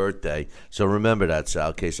happy birthday. So remember that, Sal,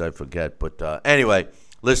 in case I forget. But anyway,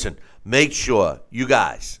 listen, make sure you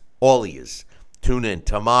guys, all of yous, tune in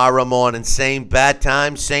tomorrow morning, same bat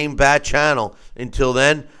time, same bat channel. Until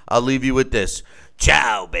then, I'll leave you with this.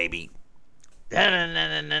 Ciao, baby.